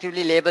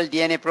radioactively labeled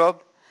DNA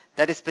probe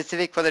that is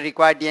specific for the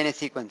required DNA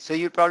sequence. So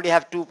you probably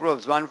have 2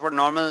 probes, one for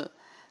normal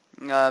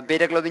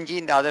beta globin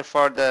gene, the other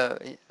for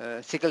the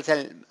sickle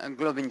cell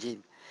globin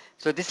gene.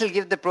 So this will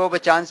give the probe a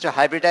chance to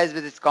hybridize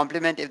with its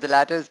complement if the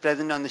latter is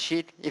present on the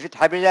sheet. If it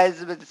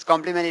hybridizes with its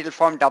complement, it will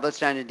form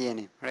double-stranded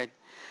DNA, right?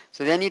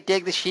 So then you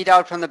take the sheet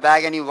out from the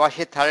bag and you wash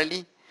it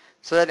thoroughly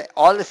so that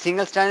all the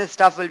single-stranded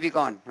stuff will be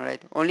gone,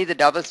 right? Only the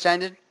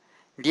double-stranded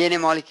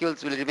DNA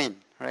molecules will remain,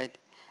 right?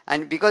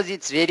 And because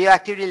it's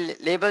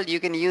radioactively labeled, you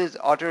can use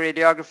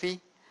autoradiography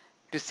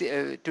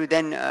to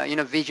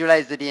then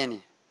visualize the DNA.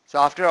 So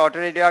after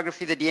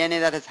autoradiography, the DNA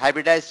that has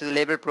hybridized to the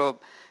labeled probe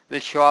will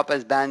show up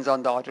as bands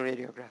on the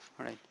autoradiograph,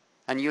 right?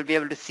 And you'll be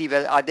able to see,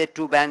 well, are there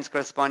 2 bands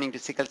corresponding to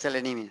sickle cell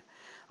anemia?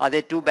 Are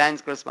there 2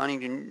 bands corresponding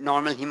to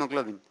normal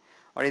hemoglobin?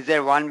 Or is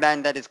there one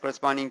band that is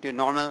corresponding to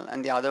normal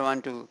and the other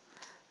one to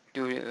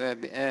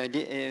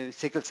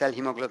sickle cell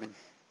hemoglobin?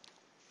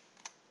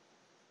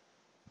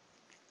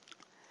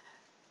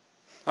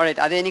 All right,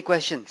 are there any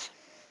questions?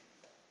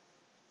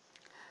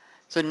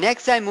 So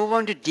next I move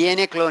on to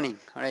DNA cloning,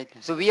 all right?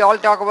 So we all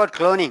talk about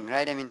cloning,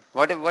 right? I mean,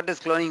 what does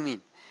cloning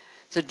mean?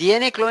 So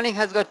DNA cloning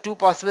has got 2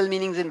 possible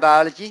meanings in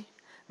biology.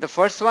 The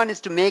first one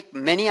is to make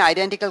many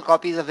identical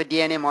copies of a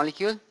DNA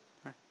molecule.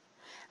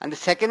 And the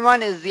second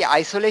one is the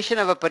isolation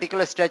of a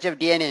particular stretch of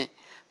DNA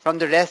from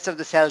the rest of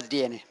the cell's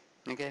DNA,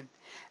 okay?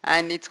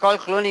 And it's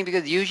called cloning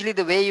because usually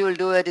the way you will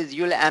do it is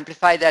you'll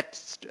amplify that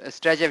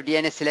stretch of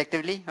DNA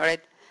selectively, all right?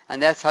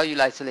 And that's how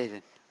you'll isolate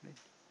it.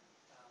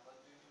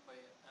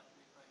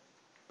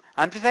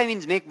 Amplify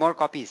means make more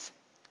copies.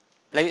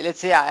 Like, let's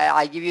say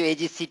I give you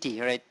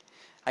AGCT, right?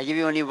 I give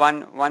you only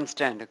one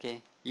strand,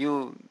 okay?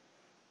 You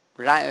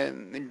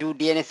do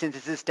DNA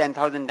synthesis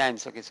 10,000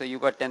 times, okay? So you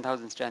got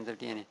 10,000 strands of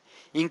DNA.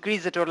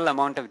 Increase the total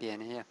amount of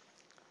DNA, yeah.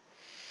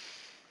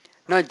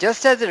 Now,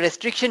 just as a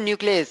restriction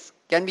nuclease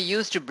can be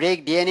used to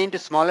break DNA into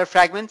smaller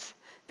fragments,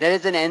 there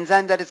is an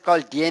enzyme that is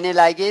called DNA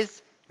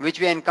ligase which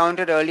we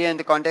encountered earlier in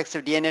the context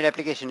of DNA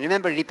replication.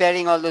 Remember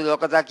repairing all those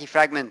Okazaki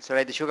fragments,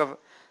 right? The sugar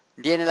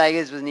DNA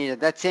ligase was needed.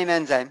 That same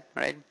enzyme,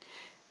 right,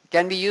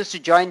 can be used to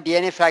join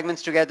DNA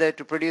fragments together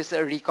to produce a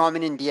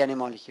recombinant DNA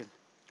molecule.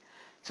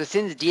 So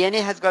since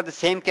DNA has got the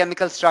same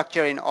chemical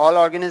structure in all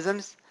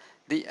organisms,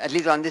 at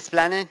least on this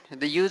planet,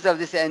 the use of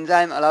this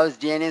enzyme allows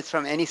DNAs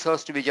from any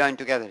source to be joined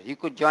together. You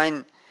could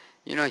join,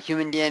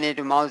 human DNA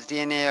to mouse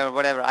DNA or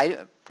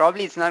whatever.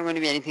 Probably it's not going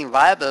to be anything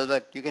viable,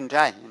 but you can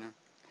try.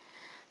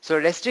 So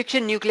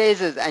restriction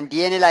nucleases and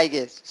DNA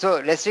ligase.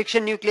 So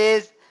restriction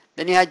nuclease,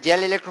 then you have gel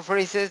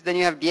electrophoresis, then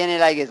you have DNA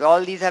ligase.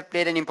 All these have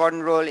played an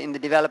important role in the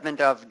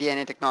development of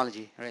DNA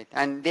technology, right?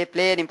 And they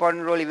play an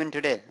important role even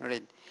today,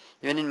 right?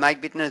 Even in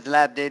Mike Bittner's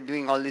lab, they're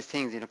doing all these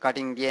things,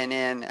 cutting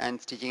DNA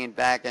and stitching it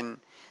back and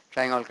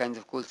trying all kinds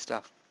of cool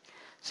stuff.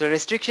 So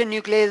restriction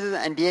nucleases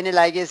and DNA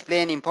ligase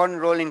play an important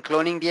role in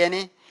cloning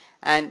DNA,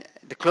 and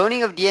the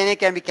cloning of DNA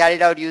can be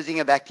carried out using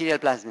a bacterial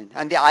plasmid.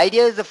 And the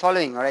idea is the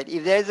following, all right?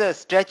 If there's a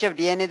stretch of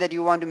DNA that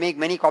you want to make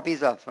many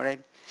copies of, all right,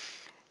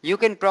 you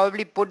can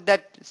probably put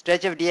that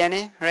stretch of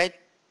DNA, right,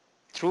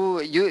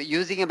 through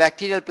using a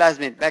bacterial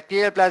plasmid.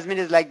 Bacterial plasmid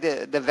is like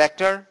the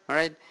vector, all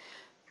right,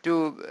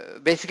 to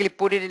basically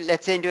put it,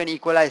 let's say, into an E.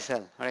 coli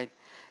cell, right?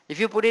 If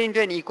you put it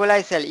into an E.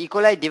 coli cell, E.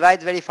 coli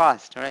divides very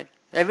fast, right?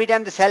 Every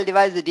time the cell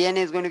divides, the DNA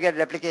is going to get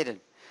replicated.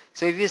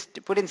 So if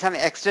you put in some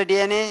extra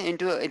DNA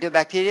into a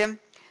bacterium,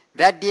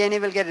 that DNA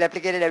will get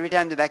replicated every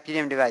time the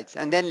bacterium divides.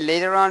 And then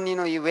later on,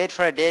 you wait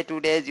for a day, 2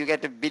 days, you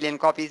get 1 billion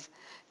copies.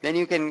 Then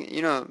you can,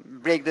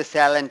 break the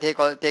cell and take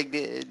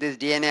this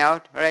DNA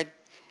out, right?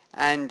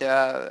 And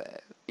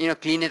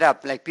clean it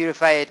up, like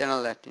purify it and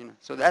all that.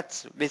 So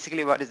that's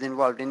basically what is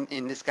involved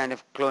in this kind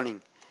of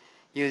cloning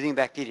using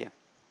bacteria.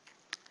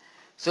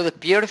 So the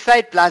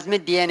purified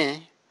plasmid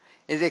DNA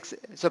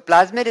so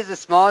plasmid is a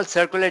small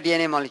circular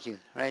DNA molecule,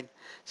 right?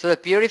 So the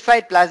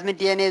purified plasmid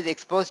DNA is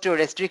exposed to a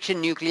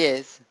restriction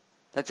nuclease.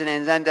 That's an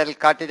enzyme that will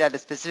cut it at a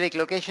specific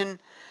location.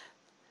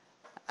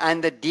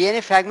 And the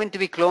DNA fragment to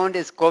be cloned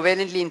is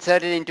covalently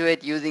inserted into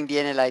it using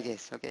DNA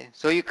ligase. Okay,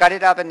 so you cut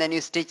it up and then you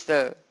stitch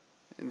the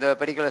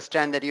particular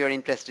strand that you are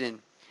interested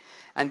in.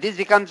 And this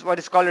becomes what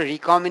is called a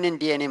recombinant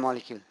DNA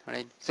molecule,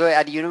 right? So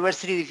at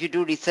universities, if you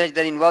do research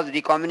that involves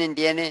recombinant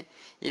DNA,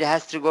 it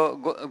has to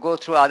go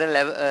through other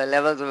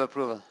levels of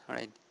approval,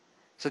 right?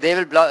 So they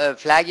will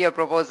flag your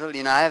proposal.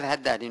 I have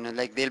had that.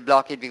 Like they'll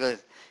block it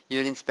because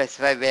you didn't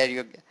specify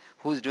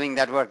who's doing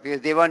that work,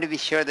 because they want to be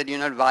sure that you're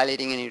not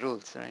violating any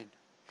rules, right?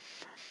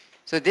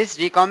 So this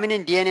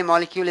recombinant DNA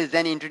molecule is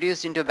then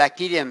introduced into a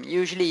bacterium,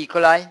 usually E.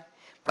 coli,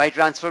 by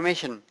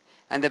transformation.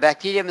 And the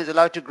bacterium is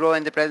allowed to grow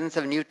in the presence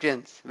of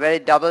nutrients, where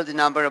it doubles in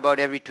number about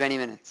every 20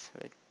 minutes.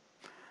 Right?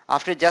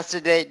 After just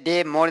a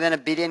day, more than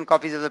 1 billion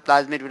copies of the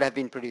plasmid would have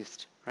been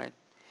produced. Right?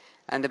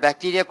 And the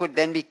bacteria could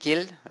then be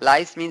killed.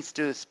 Lyse means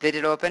to split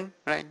it open.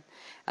 Right?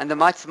 And the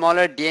much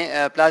smaller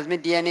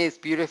plasmid DNA is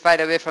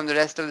purified away from the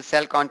rest of the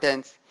cell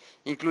contents,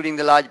 including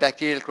the large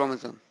bacterial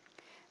chromosome.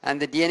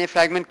 And the DNA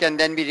fragment can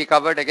then be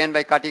recovered again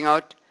by cutting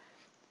out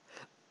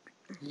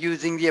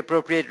using the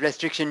appropriate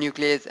restriction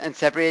nuclease and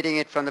separating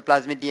it from the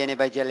plasmid DNA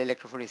by gel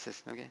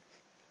electrophoresis. Okay.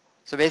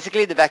 So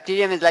basically the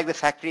bacterium is like the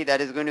factory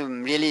that is going to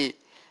really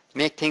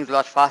make things a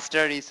lot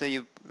faster. So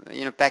you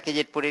package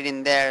it, put it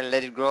in there,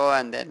 let it grow,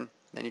 and then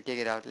you take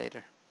it out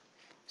later.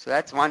 So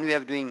that's one way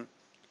of doing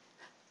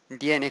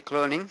DNA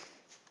cloning.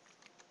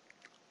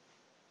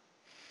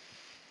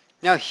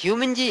 Now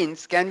human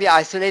genes can be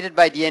isolated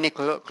by DNA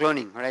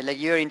cloning, right? Like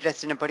you're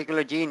interested in a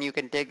particular gene, you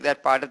can take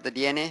that part of the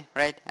DNA,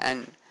 right,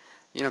 and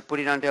put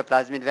it onto a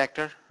plasmid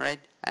vector,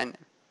 right, and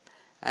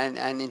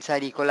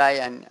inside E. coli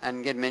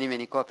and get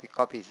many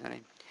copies,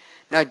 right.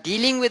 Now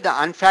dealing with the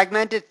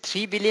unfragmented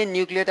 3 billion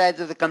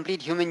nucleotides of the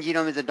complete human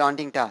genome is a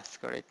daunting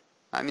task, right.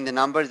 I mean the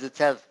numbers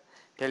itself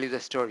tell you the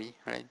story,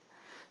 right.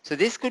 So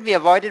this could be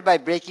avoided by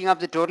breaking up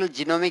the total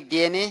genomic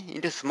DNA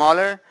into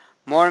smaller,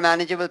 more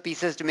manageable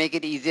pieces to make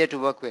it easier to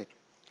work with.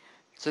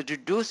 So to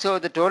do so,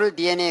 the total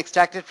DNA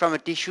extracted from a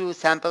tissue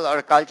sample or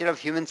a culture of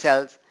human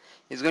cells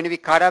is going to be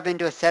cut up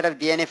into a set of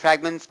DNA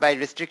fragments by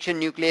restriction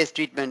nuclease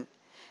treatment,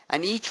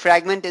 and each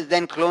fragment is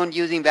then cloned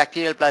using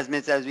bacterial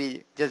plasmids as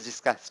we just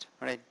discussed,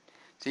 right?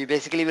 So you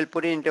basically will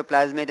put it into a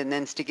plasmid and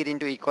then stick it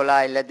into E.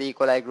 coli, let the E.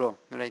 coli grow,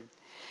 right?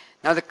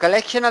 Now the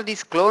collection of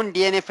these cloned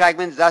DNA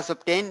fragments thus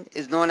obtained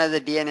is known as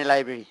a DNA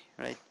library,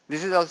 right?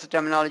 This is also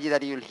terminology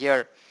that you will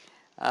hear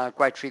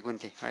quite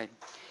frequently, right?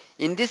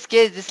 In this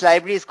case, this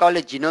library is called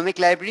a genomic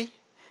library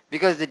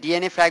because the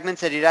DNA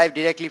fragments are derived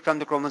directly from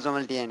the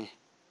chromosomal DNA,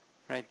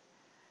 right?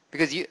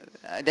 Because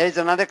there is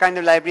another kind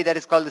of library that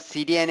is called the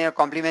cDNA or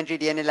complementary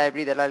DNA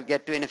library that I'll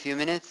get to in a few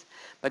minutes.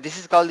 But this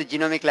is called the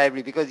genomic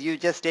library because you've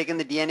just taken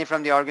the DNA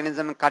from the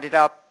organism and cut it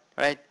up,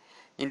 right,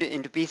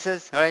 into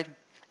pieces, right?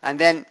 And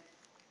then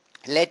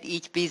let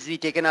each piece be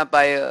taken up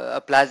by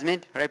a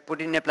plasmid, right?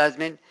 Put it in a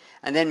plasmid,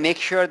 and then make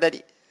sure that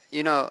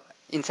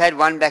inside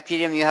one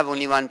bacterium you have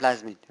only one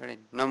plasmid, right?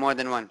 No more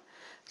than one.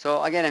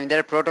 So again, I mean there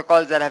are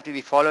protocols that have to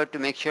be followed to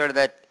make sure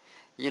that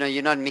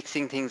you're not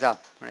mixing things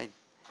up, right?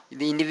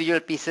 The individual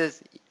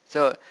pieces,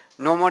 so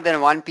no more than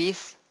one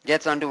piece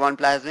gets onto one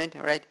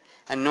plasmid, right?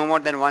 And no more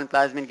than one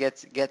plasmid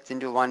gets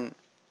into one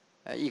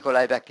E.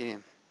 coli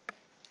bacterium.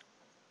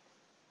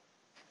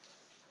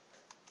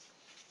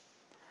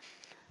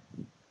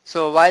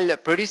 So while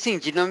producing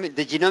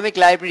the genomic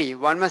library,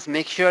 one must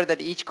make sure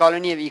that each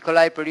colony of E.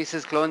 coli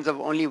produces clones of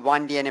only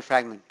one DNA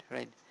fragment,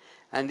 right?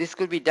 And this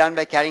could be done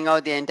by carrying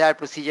out the entire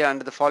procedure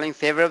under the following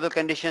favorable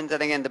conditions.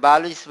 And again, the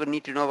biologists would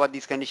need to know what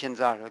these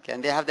conditions are, okay?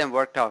 And they have them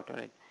worked out,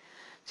 right?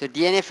 So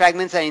DNA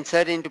fragments are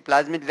inserted into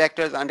plasmid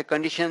vectors under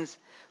conditions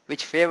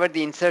which favor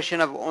the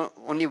insertion of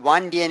only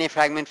one DNA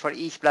fragment for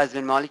each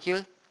plasmid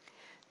molecule.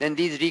 Then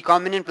these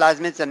recombinant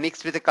plasmids are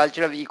mixed with a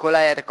culture of E.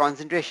 coli at a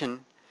concentration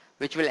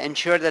which will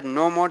ensure that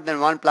no more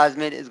than one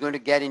plasmid is going to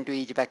get into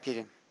each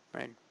bacterium,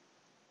 right?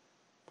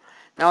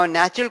 Now a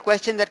natural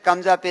question that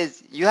comes up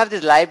is, you have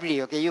this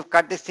library, okay, you've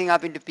cut this thing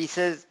up into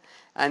pieces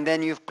and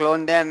then you've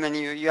cloned them and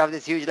you have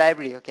this huge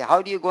library, okay,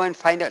 how do you go and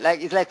find out,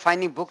 it's like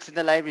finding books in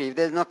the library, if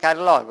there's no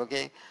catalog,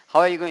 okay, how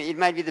are you going, it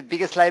might be the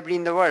biggest library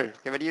in the world,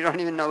 okay, but you don't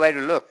even know where to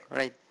look,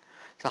 right?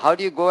 So how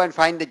do you go and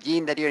find the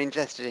gene that you're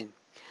interested in?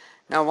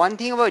 Now one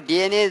thing about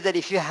DNA is that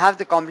if you have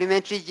the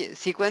complementary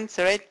sequence,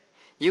 right,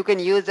 you can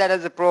use that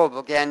as a probe,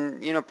 okay,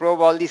 and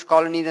probe all these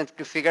colonies and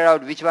to figure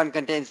out which one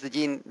contains the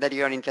gene that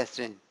you are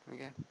interested in,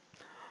 okay.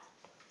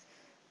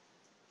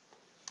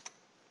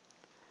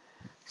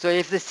 So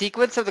if the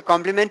sequence of the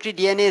complementary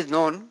DNA is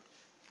known,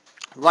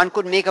 one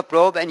could make a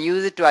probe and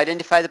use it to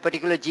identify the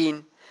particular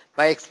gene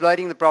by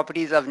exploiting the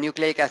properties of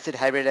nucleic acid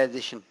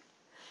hybridization.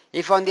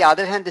 If on the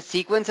other hand the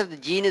sequence of the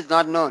gene is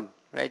not known,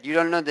 right, you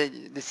don't know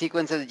the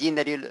sequence of the gene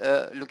that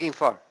you're looking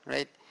for,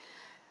 right,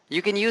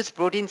 you can use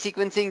protein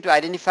sequencing to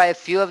identify a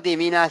few of the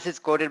amino acids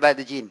coded by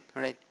the gene,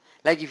 right?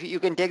 Like if you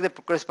can take the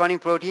corresponding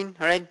protein,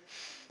 right,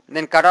 and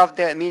then cut off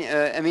the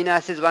amino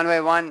acids one by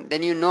one,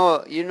 then you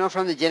know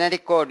from the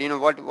genetic code,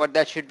 what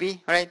that should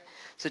be, right?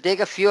 So take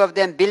a few of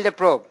them, build a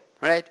probe,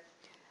 right?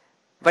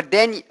 But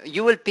then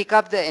you will pick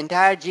up the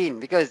entire gene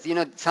because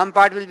some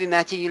part will be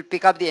matching. You'll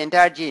pick up the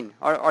entire gene,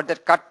 or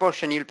that cut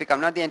portion you'll pick up,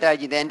 not the entire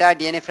gene, the entire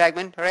DNA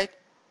fragment, right?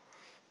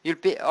 You'll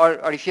pick,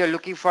 or if you're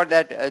looking for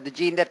that the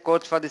gene that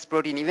codes for this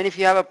protein, even if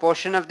you have a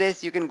portion of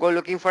this, you can go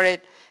looking for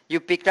it. You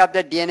picked up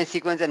that DNA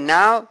sequence, and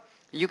now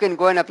you can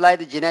go and apply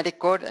the genetic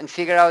code and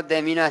figure out the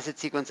amino acid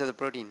sequence of the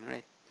protein,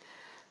 right?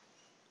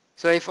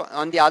 So if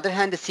on the other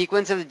hand the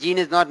sequence of the gene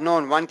is not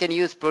known, one can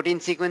use protein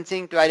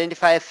sequencing to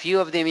identify a few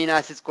of the amino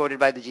acids coded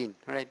by the gene,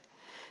 right?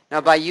 Now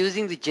by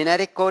using the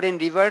genetic code in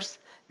reverse,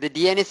 the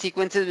DNA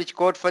sequences which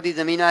code for these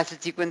amino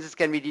acid sequences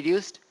can be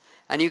deduced,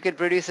 and you can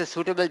produce a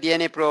suitable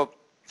DNA probe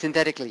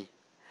synthetically.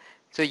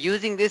 So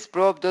using this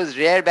probe, those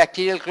rare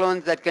bacterial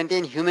clones that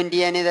contain human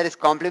DNA that is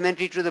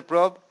complementary to the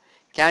probe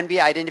can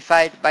be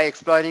identified by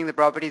exploiting the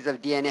properties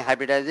of DNA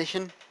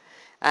hybridization.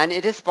 And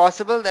it is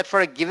possible that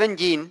for a given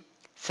gene,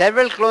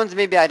 several clones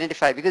may be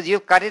identified because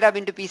you've cut it up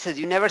into pieces.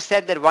 You never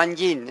said that one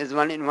gene is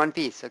in one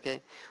piece,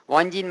 okay?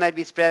 One gene might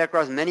be spread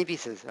across many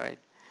pieces, right?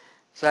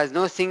 So as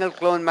no single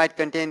clone might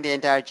contain the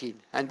entire gene.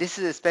 And this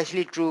is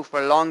especially true for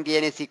long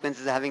DNA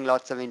sequences having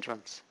lots of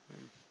introns.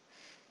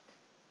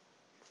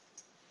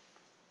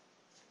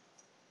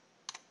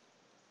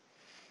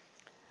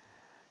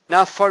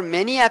 Now for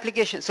many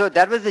applications, so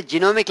that was the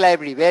genomic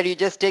library where you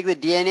just take the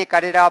DNA,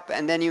 cut it up,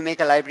 and then you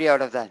make a library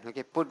out of that.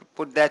 Okay,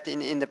 put that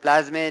in the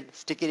plasmid,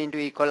 stick it into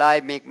E.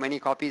 coli, make many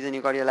copies, and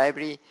you got your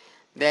library.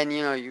 Then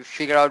you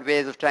figure out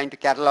ways of trying to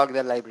catalog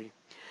that library.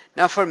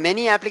 Now for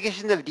many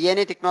applications of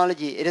DNA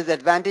technology, it is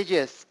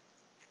advantageous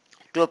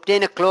to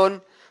obtain a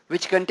clone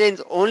which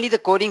contains only the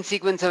coding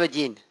sequence of a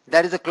gene.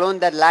 That is a clone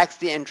that lacks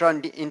the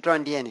intron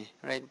DNA,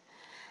 right?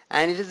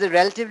 And it is a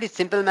relatively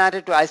simple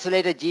matter to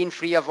isolate a gene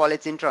free of all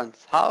its introns.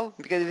 How?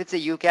 Because if it's a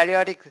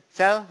eukaryotic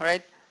cell,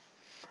 right,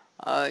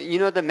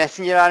 the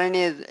messenger RNA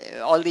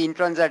is, all the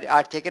introns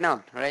are taken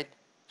out, right?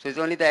 So it's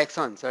only the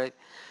exons, right?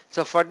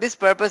 So for this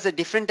purpose, a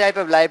different type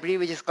of library,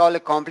 which is called a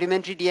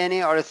complementary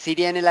DNA or a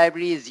cDNA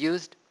library, is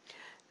used.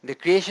 The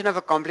creation of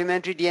a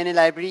complementary DNA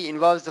library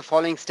involves the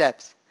following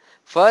steps.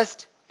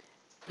 First,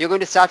 you're going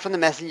to start from the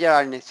messenger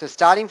RNA. So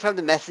starting from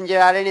the messenger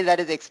RNA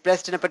that is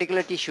expressed in a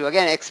particular tissue.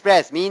 Again,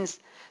 express means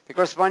the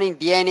corresponding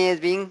DNA is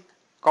being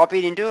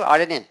copied into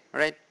RNA,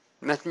 right?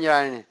 Messenger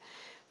RNA.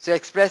 So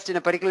expressed in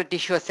a particular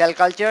tissue or cell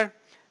culture,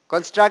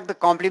 construct the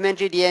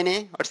complementary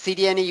DNA or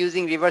cDNA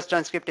using reverse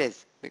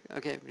transcriptase.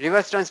 Okay,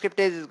 reverse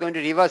transcriptase is going to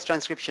reverse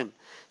transcription.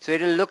 So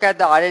it will look at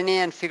the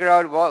RNA and figure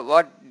out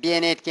what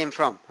DNA it came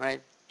from,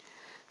 right?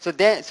 So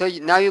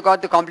now you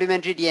got the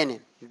complementary DNA.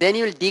 Then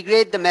you will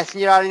degrade the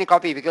messenger RNA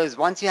copy because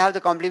once you have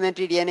the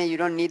complementary DNA, you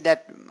don't need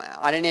that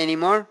RNA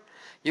anymore.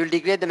 You will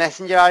degrade the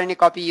messenger RNA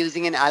copy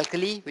using an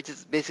alkali, which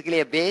is basically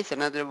a base,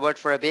 another word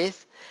for a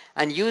base,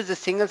 and use the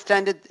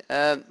single-stranded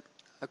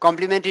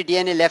complementary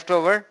DNA left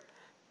over.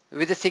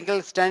 With a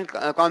single-strand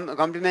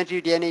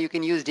complementary DNA, you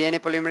can use DNA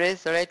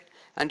polymerase, all right?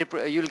 And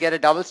you'll get a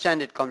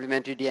double-stranded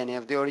complementary DNA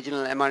of the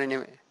original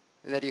mRNA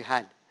that you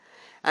had.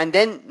 And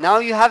then now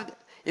you have,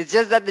 it's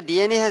just that the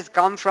DNA has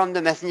come from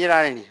the messenger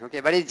RNA, okay?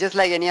 But it's just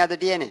like any other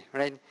DNA,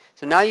 right?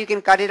 So now you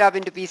can cut it up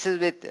into pieces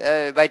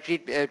with by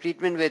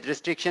treatment with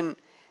restriction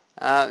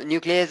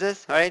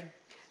nucleases, all right?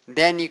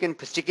 Then you can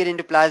stick it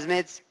into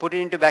plasmids, put it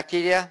into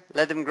bacteria,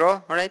 let them grow,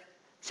 all right?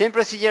 Same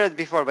procedure as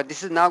before, but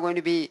this is now going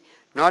to be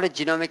not a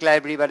genomic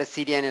library, but a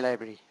cDNA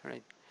library,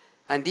 right?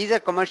 And these are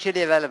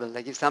commercially available.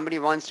 Like if somebody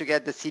wants to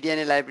get the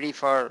cDNA library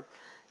for,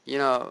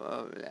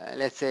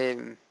 let's say,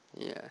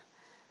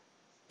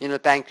 yeah,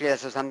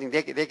 pancreas or something,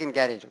 they can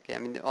get it, okay? I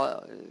mean,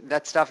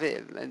 that stuff,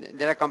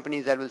 there are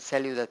companies that will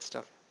sell you that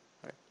stuff.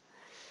 Right?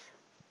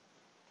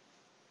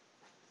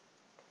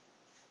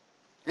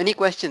 Any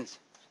questions?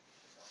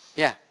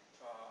 Yeah.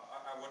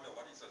 I wonder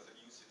what is the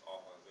usage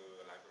of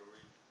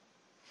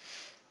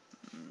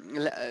the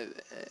library?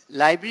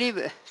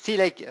 Library, see,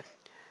 like,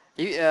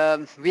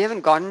 we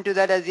haven't gotten to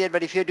that as yet,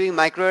 but if you're doing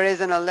microarrays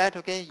and all that,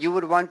 okay, you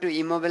would want to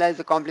immobilize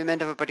the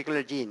complement of a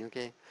particular gene,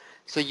 okay?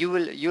 So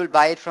you'll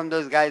buy it from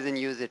those guys and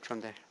use it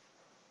from there.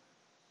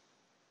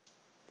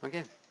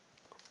 Okay.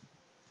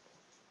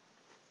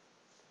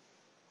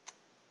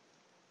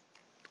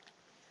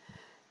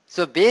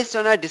 So based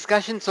on our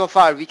discussion so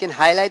far, we can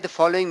highlight the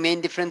following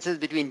main differences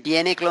between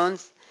DNA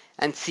clones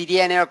and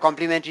cDNA or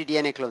complementary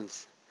DNA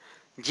clones.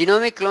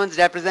 Genomic clones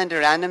represent a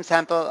random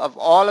sample of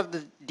all of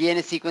the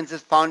DNA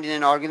sequences found in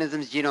an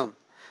organism's genome,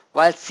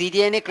 while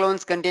cDNA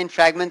clones contain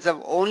fragments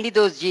of only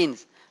those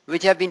genes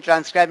which have been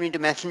transcribed into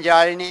messenger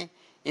RNA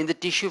in the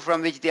tissue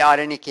from which the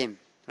RNA came.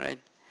 Right?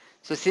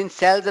 So since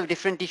cells of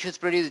different tissues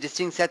produce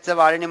distinct sets of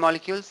RNA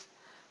molecules,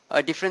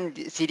 a different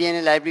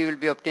cDNA library will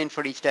be obtained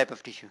for each type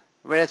of tissue.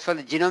 Whereas for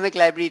the genomic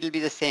library, it will be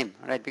the same,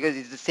 right? Because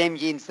it's the same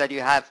genes that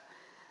you have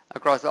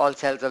across all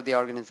cells of the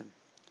organism.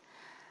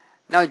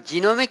 Now,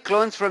 genomic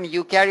clones from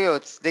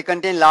eukaryotes, they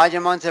contain large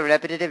amounts of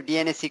repetitive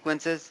DNA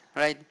sequences,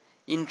 right?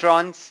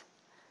 Introns,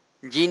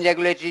 gene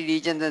regulatory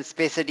regions, and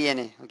spacer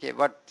DNA, okay?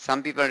 What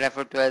some people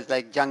refer to as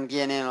like junk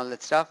DNA and all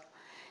that stuff.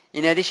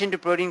 In addition to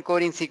protein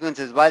coding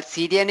sequences, while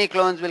cDNA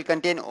clones will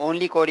contain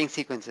only coding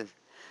sequences.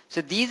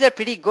 So these are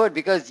pretty good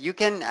because you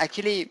can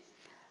actually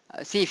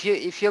see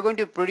if you're going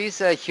to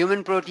produce a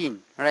human protein,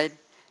 right?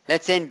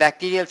 Let's say in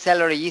bacterial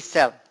cell or a yeast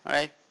cell,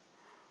 right?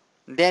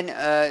 Then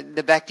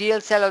the bacterial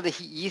cell or the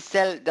yeast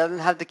cell doesn't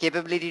have the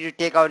capability to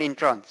take out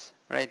introns,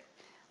 right?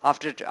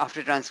 After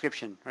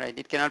transcription, right?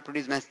 It cannot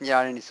produce messenger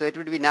RNA. So it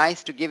would be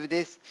nice to give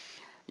this,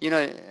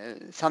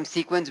 some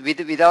sequence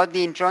without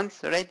the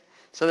introns, right?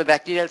 So the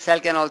bacterial cell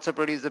can also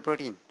produce the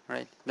protein,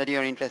 right? That you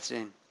are interested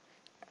in.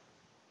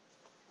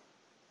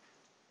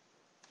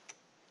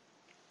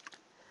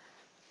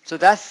 So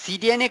thus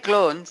cDNA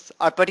clones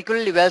are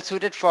particularly well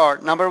suited for,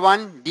 number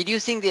one,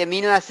 deducing the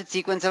amino acid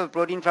sequence of a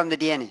protein from the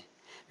DNA.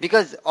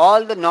 Because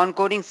all the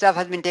non-coding stuff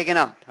has been taken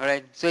out,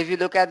 alright? So if you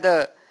look at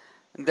the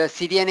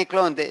cDNA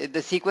clone,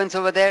 the sequence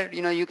over there,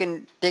 you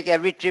can take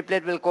every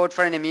triplet will code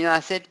for an amino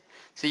acid.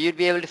 So you'd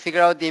be able to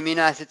figure out the amino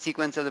acid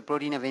sequence of the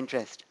protein of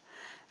interest.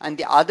 And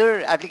the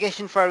other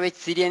application for which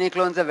cDNA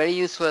clones are very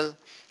useful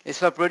is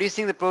for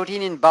producing the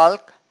protein in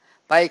bulk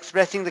by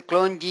expressing the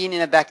clone gene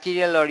in a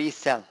bacterial or yeast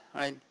cell,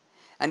 right?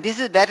 And this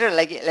is better,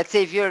 like let's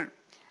say if you're,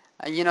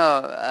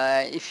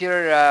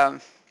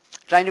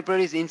 trying to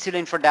produce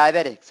insulin for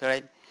diabetics,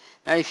 right?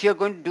 Now if you're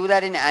going to do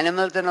that in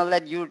animals and all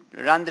that, you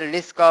run the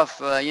risk of,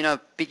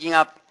 picking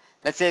up,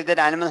 let's say if that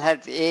animal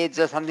has AIDS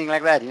or something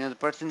like that, the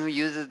person who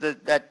uses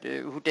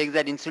who takes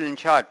that insulin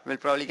shot will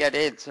probably get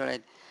AIDS,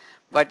 right?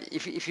 But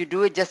if you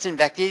do it just in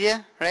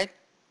bacteria, right,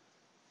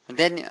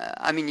 then,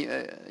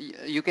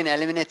 you can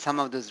eliminate some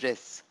of those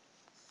risks.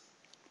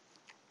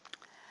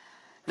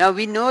 Now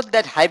we note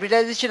that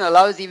hybridization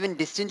allows even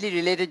distantly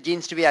related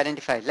genes to be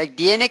identified. Like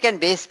DNA can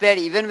base pair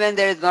even when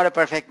there is not a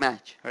perfect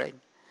match, right?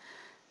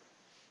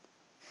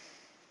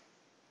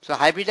 So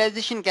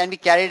hybridization can be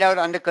carried out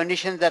under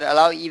conditions that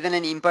allow even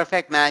an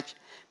imperfect match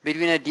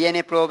between a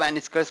DNA probe and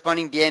its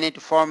corresponding DNA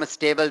to form a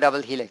stable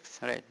double helix,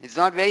 right? It's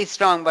not very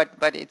strong,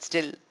 but it's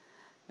still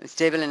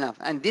stable enough.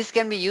 And this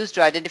can be used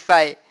to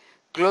identify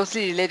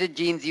closely related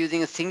genes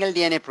using a single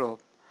DNA probe,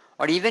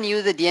 or even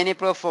use a DNA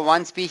probe for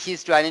one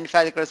species to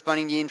identify the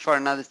corresponding gene for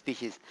another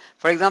species.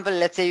 For example,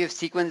 let's say you've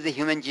sequenced the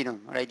human genome,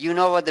 right? You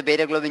know what the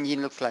beta globin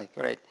gene looks like,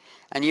 right?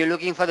 And you're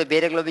looking for the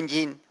beta globin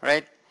gene,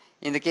 right?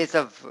 In the case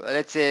of,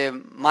 let's say,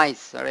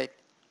 mice, all right?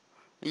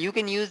 You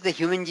can use the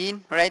human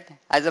gene, right,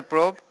 as a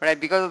probe, right?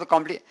 Because of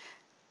the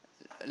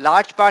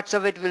large parts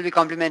of it will be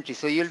complementary,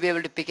 so you'll be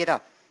able to pick it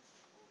up.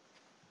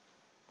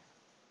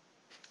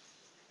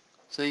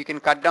 So you can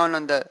cut down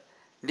on the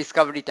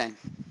discovery time.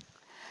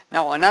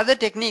 Now another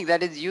technique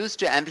that is used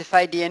to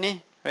amplify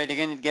DNA, right,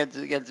 again it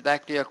gets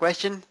back to your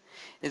question,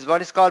 is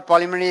what is called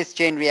polymerase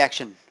chain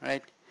reaction,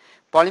 right?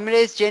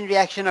 Polymerase chain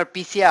reaction, or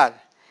PCR,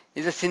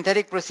 is a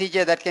synthetic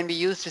procedure that can be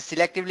used to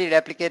selectively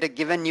replicate a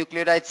given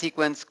nucleotide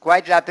sequence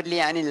quite rapidly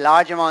and in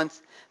large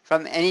amounts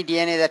from any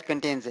DNA that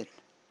contains it.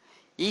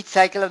 Each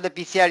cycle of the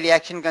PCR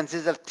reaction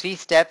consists of 3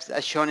 steps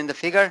as shown in the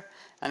figure,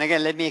 and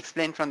again let me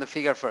explain from the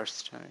figure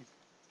first. Right?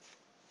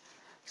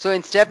 So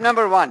in step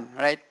number 1,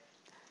 right,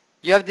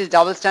 you have this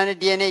double-stranded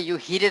DNA, you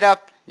heat it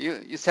up,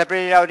 you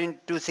separate it out into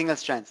 2 single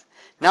strands.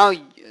 Now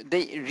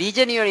the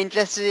region you're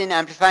interested in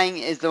amplifying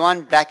is the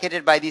one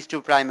bracketed by these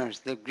 2 primers,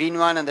 the green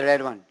one and the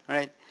red one,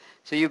 right?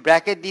 So you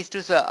bracket these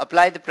two, so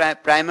apply the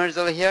primers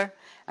over here,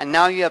 and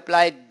now you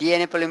apply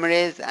DNA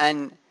polymerase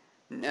and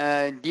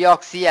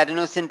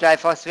deoxyadenosine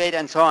triphosphate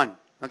and so on,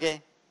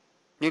 okay?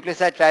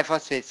 Nucleoside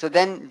triphosphate. So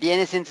then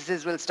DNA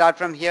synthesis will start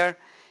from here,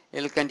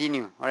 it will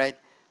continue, all right,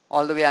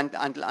 all the way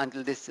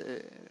until this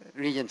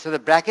region. So the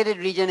bracketed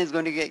region is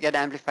going to get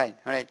amplified,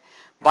 all right,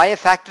 by a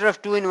factor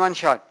of 2 in one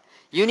shot.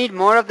 You need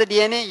more of the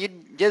DNA, you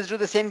just do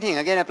the same thing.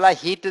 Again, apply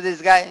heat to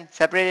this guy,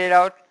 separate it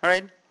out, all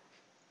right,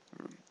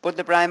 put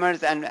the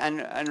primers and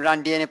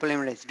run DNA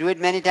polymerase. Do it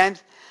many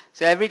times.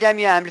 So every time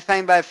you're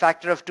amplifying by a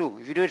factor of 2.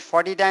 If you do it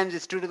 40 times,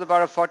 it's 2 to the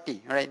power of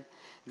 40, all right.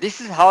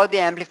 This is how they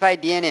amplify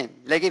DNA.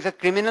 Like if a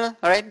criminal,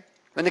 all right,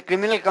 when the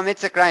criminal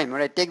commits a crime, all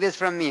right, take this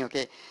from me,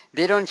 okay,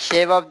 they don't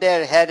shave off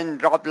their head and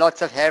drop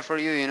lots of hair for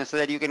you, you know, so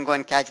that you can go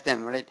and catch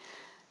them, all right.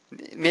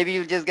 Maybe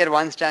you'll just get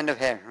one strand of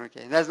hair,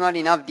 okay. That's not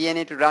enough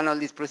DNA to run all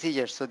these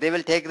procedures. So they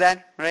will take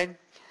that, right.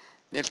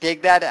 They'll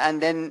take that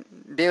and then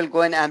they will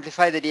go and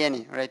amplify the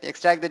DNA, right?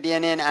 Extract the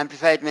DNA and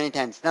amplify it many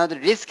times. Now the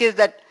risk is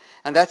that,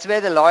 and that's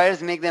where the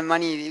lawyers make their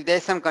money, if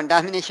there's some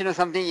contamination or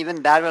something,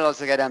 even that will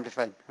also get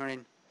amplified, right?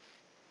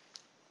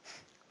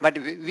 But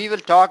we will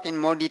talk in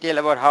more detail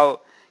about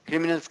how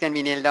criminals can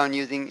be nailed down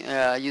using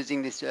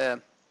this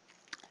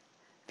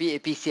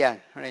PCR,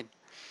 right?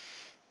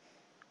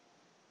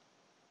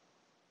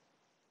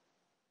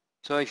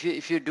 So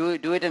if you do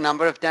it a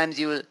number of times,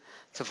 you will.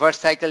 So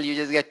first cycle you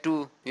just get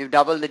 2. You've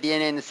doubled the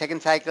DNA. In the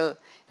second cycle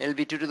it will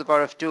be 2 to the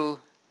power of 2.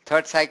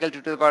 Third cycle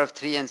 2 to the power of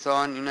 3, and so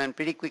on. You know, and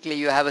pretty quickly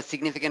you have a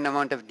significant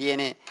amount of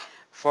DNA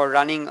for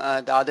running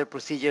the other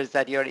procedures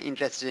that you're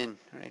interested in,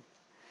 right?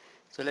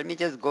 So let me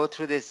just go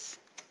through this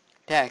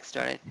text,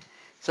 all right?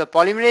 So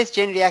polymerase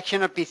chain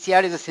reaction or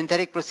PCR is a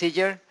synthetic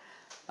procedure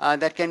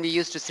that can be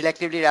used to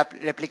selectively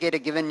replicate a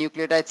given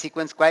nucleotide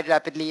sequence quite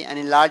rapidly and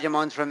in large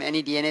amounts from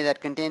any DNA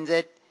that contains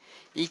it.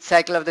 Each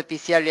cycle of the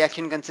PCR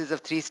reaction consists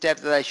of 3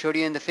 steps, as I showed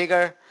you in the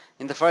figure.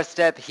 In the first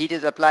step, heat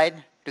is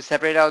applied to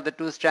separate out the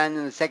 2 strands.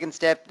 In the second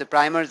step, the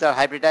primers are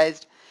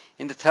hybridized.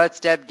 In the third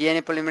step,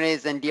 DNA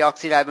polymerase and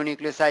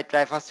deoxyribonucleoside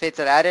triphosphates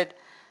are added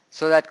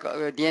so that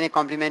DNA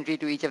complementary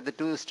to each of the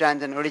 2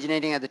 strands and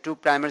originating at the 2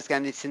 primers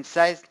can be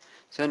synthesized.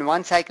 So in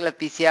one cycle of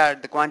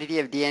PCR, the quantity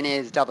of DNA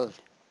is doubled.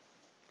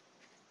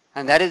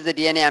 And that is the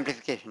DNA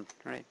amplification,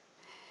 right?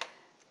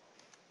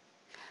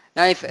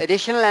 Now if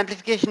additional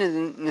amplification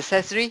is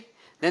necessary,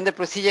 then the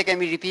procedure can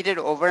be repeated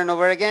over and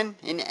over again.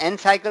 In n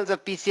cycles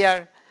of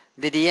PCR,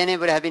 the DNA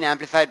would have been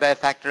amplified by a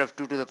factor of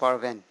 2 to the power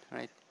of n,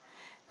 right?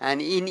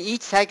 And in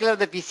each cycle of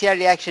the PCR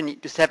reaction,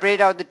 to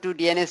separate out the 2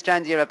 DNA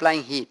strands, you're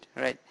applying heat,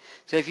 right?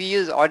 So if you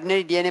use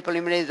ordinary DNA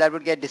polymerase, that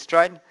would get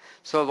destroyed.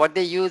 So what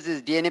they use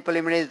is DNA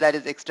polymerase that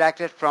is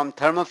extracted from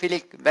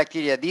thermophilic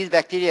bacteria. These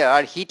bacteria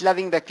are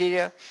heat-loving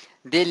bacteria.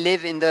 They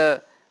live in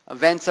the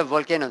vents of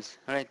volcanoes,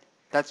 right?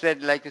 That's where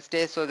they like to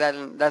stay, so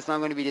that's not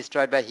going to be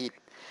destroyed by heat.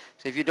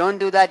 So if you don't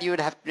do that, you would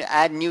have to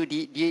add new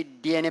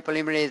DNA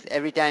polymerase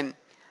every time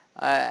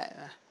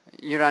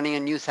you're running a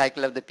new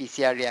cycle of the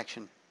PCR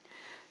reaction.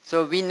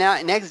 So we now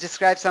next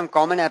describe some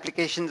common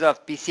applications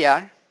of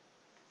PCR.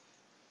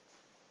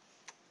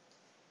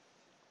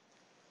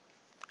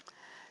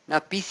 Now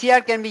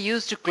PCR can be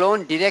used to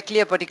clone directly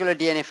a particular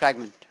DNA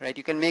fragment, right?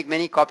 You can make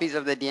many copies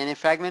of the DNA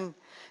fragment.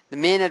 The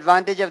main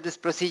advantage of this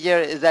procedure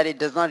is that it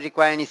does not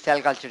require any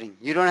cell culturing.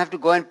 You don't have to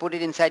go and put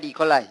it inside E.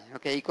 coli.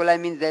 Okay, E. coli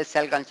means there's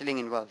cell culturing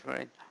involved,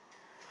 right?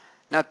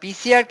 Now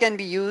PCR can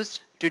be used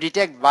to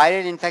detect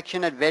viral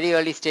infection at very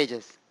early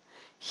stages.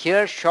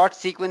 Here short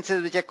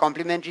sequences which are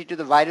complementary to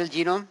the viral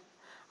genome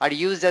are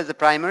used as the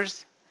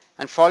primers,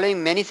 and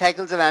following many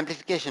cycles of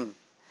amplification,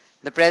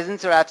 the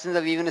presence or absence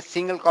of even a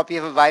single copy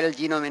of a viral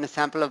genome in a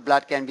sample of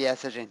blood can be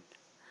ascertained.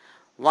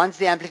 Once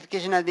the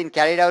amplification has been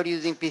carried out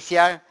using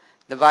PCR,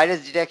 the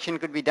virus detection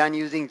could be done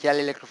using gel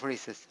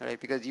electrophoresis, right?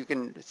 Because you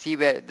can see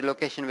where the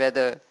location where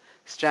the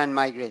strand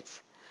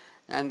migrates.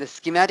 And the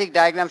schematic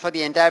diagram for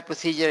the entire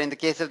procedure in the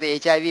case of the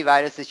HIV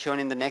virus is shown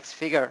in the next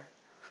figure,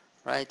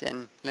 right?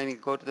 And let me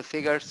go to the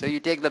figure. So you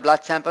take the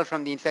blood sample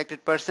from the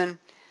infected person,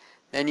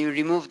 then you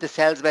remove the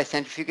cells by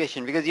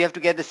centrifugation, because you have to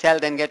get the cell,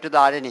 then get to the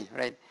RNA,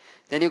 right?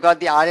 Then you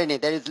got the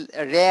RNA. There is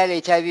a rare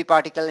HIV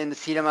particle in the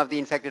serum of the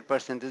infected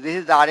person. So this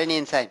is the RNA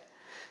inside.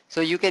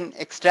 So you can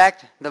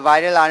extract the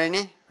viral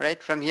RNA,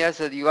 right, from here.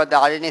 So you got the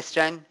RNA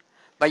strand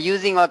by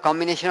using a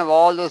combination of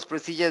all those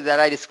procedures that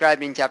I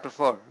described in chapter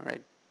 4,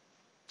 right?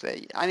 So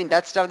I mean,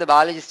 that stuff the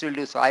biologists will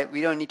do. So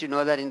we don't need to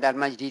know that in that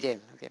much detail.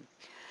 Okay.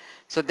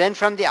 So then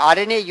from the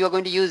RNA, you are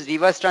going to use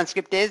reverse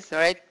transcriptase, all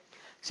right?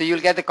 So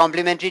you'll get the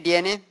complementary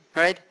DNA,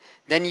 right?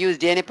 Then use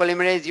DNA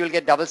polymerase, you'll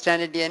get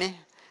double-stranded DNA.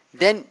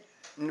 Then,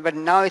 but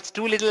now it's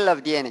too little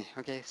of DNA,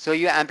 okay? So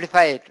you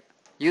amplify it.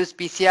 Use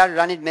PCR,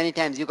 run it many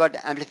times, you got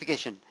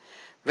amplification.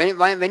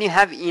 When you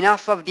have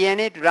enough of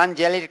DNA to run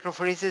gel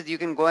electrophoresis, you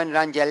can go and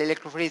run gel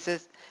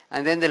electrophoresis,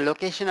 and then the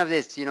location of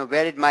this, you know,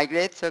 where it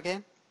migrates,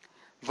 okay?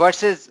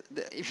 Versus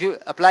if you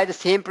apply the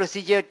same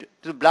procedure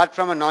to blood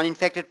from a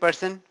non-infected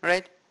person,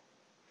 right?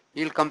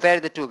 You'll compare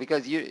the two,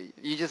 because you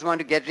just want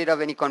to get rid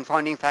of any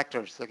confounding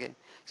factors, okay?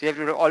 So you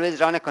have to always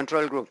run a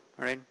control group,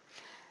 right?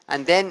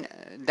 And then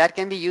that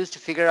can be used to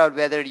figure out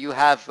whether you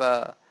have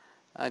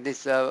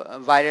this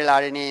viral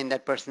RNA in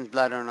that person's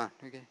blood or not.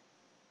 Okay.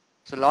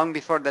 So long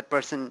before that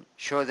person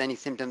shows any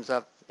symptoms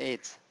of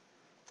AIDS.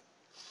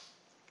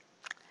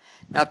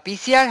 Now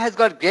PCR has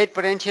got great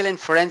potential in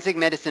forensic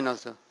medicine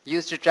also,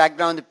 used to track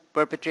down the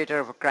perpetrator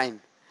of a crime.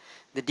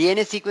 The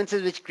DNA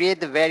sequences which create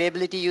the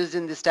variability used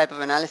in this type of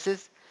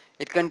analysis,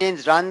 it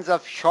contains runs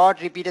of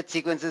short repeated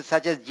sequences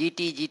such as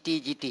GT,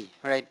 GT, GT,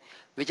 right,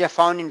 which are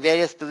found in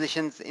various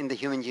positions in the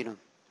human genome,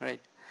 right.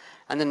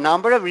 And the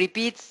number of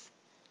repeats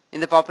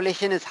in the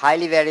population is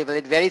highly variable.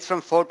 It varies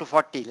from 4 to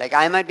 40. Like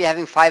I might be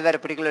having 5 at a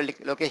particular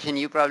location,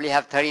 you probably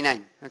have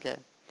 39, okay.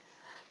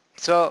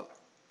 So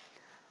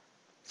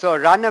a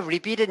run of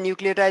repeated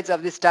nucleotides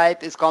of this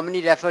type is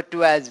commonly referred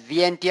to as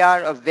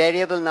VNTR, or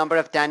variable number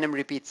of tandem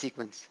repeat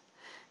sequence.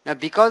 Now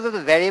because of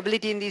the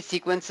variability in these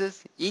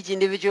sequences, each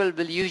individual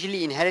will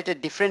usually inherit a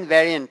different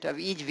variant of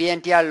each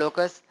VNTR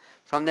locus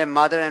from their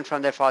mother and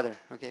from their father.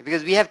 Okay,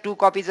 because we have 2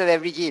 copies of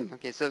every gene.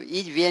 Okay, so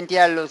each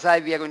VNTR loci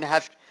we are going to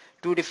have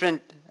 2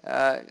 different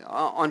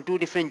on 2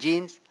 different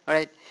genes. All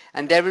right,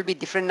 and there will be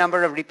different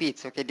number of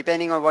repeats. Okay,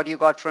 depending on what you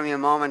got from your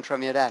mom and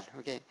from your dad.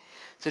 Okay,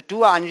 so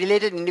 2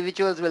 unrelated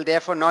individuals will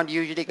therefore not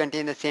usually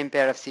contain the same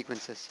pair of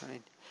sequences.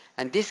 Right,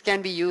 and this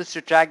can be used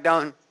to track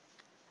down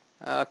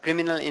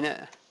criminal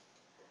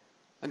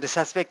the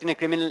suspect in a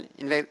criminal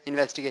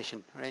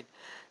investigation, right?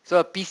 So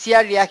a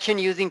PCR reaction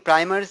using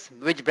primers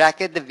which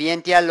bracket the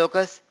VNTR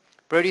locus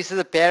produces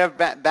a pair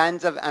of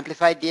bands of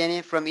amplified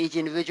DNA from each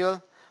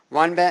individual,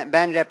 one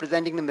band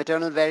representing the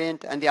maternal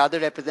variant and the other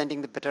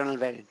representing the paternal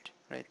variant,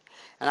 right?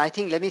 And I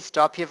think let me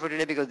stop here for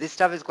today because this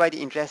stuff is quite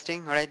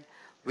interesting, all right?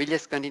 We'll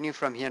just continue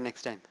from here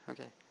next time,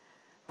 okay?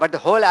 But the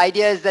whole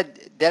idea is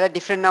that there are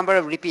different number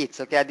of repeats,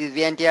 okay, at these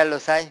VNTR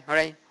loci, all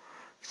right?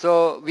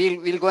 So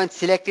we'll go and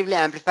selectively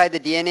amplify the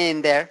DNA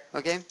in there,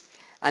 okay,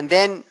 and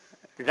then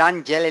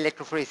run gel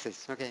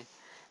electrophoresis, okay,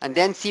 and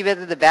then see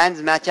whether the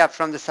bands match up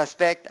from the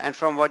suspect and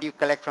from what you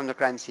collect from the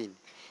crime scene.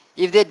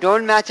 If they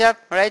don't match up,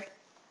 right,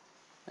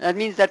 that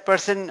means that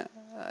person,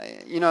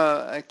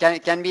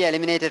 can be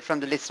eliminated from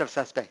the list of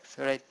suspects,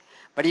 right?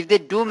 But if they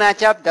do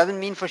match up, doesn't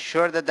mean for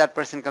sure that that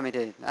person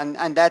committed it.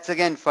 And that's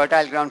again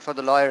fertile ground for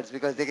the lawyers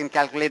because they can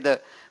calculate the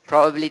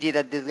probability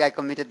that this guy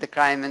committed the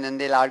crime and then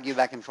they'll argue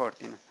back and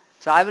forth,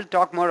 So I will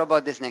talk more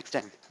about this next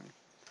time.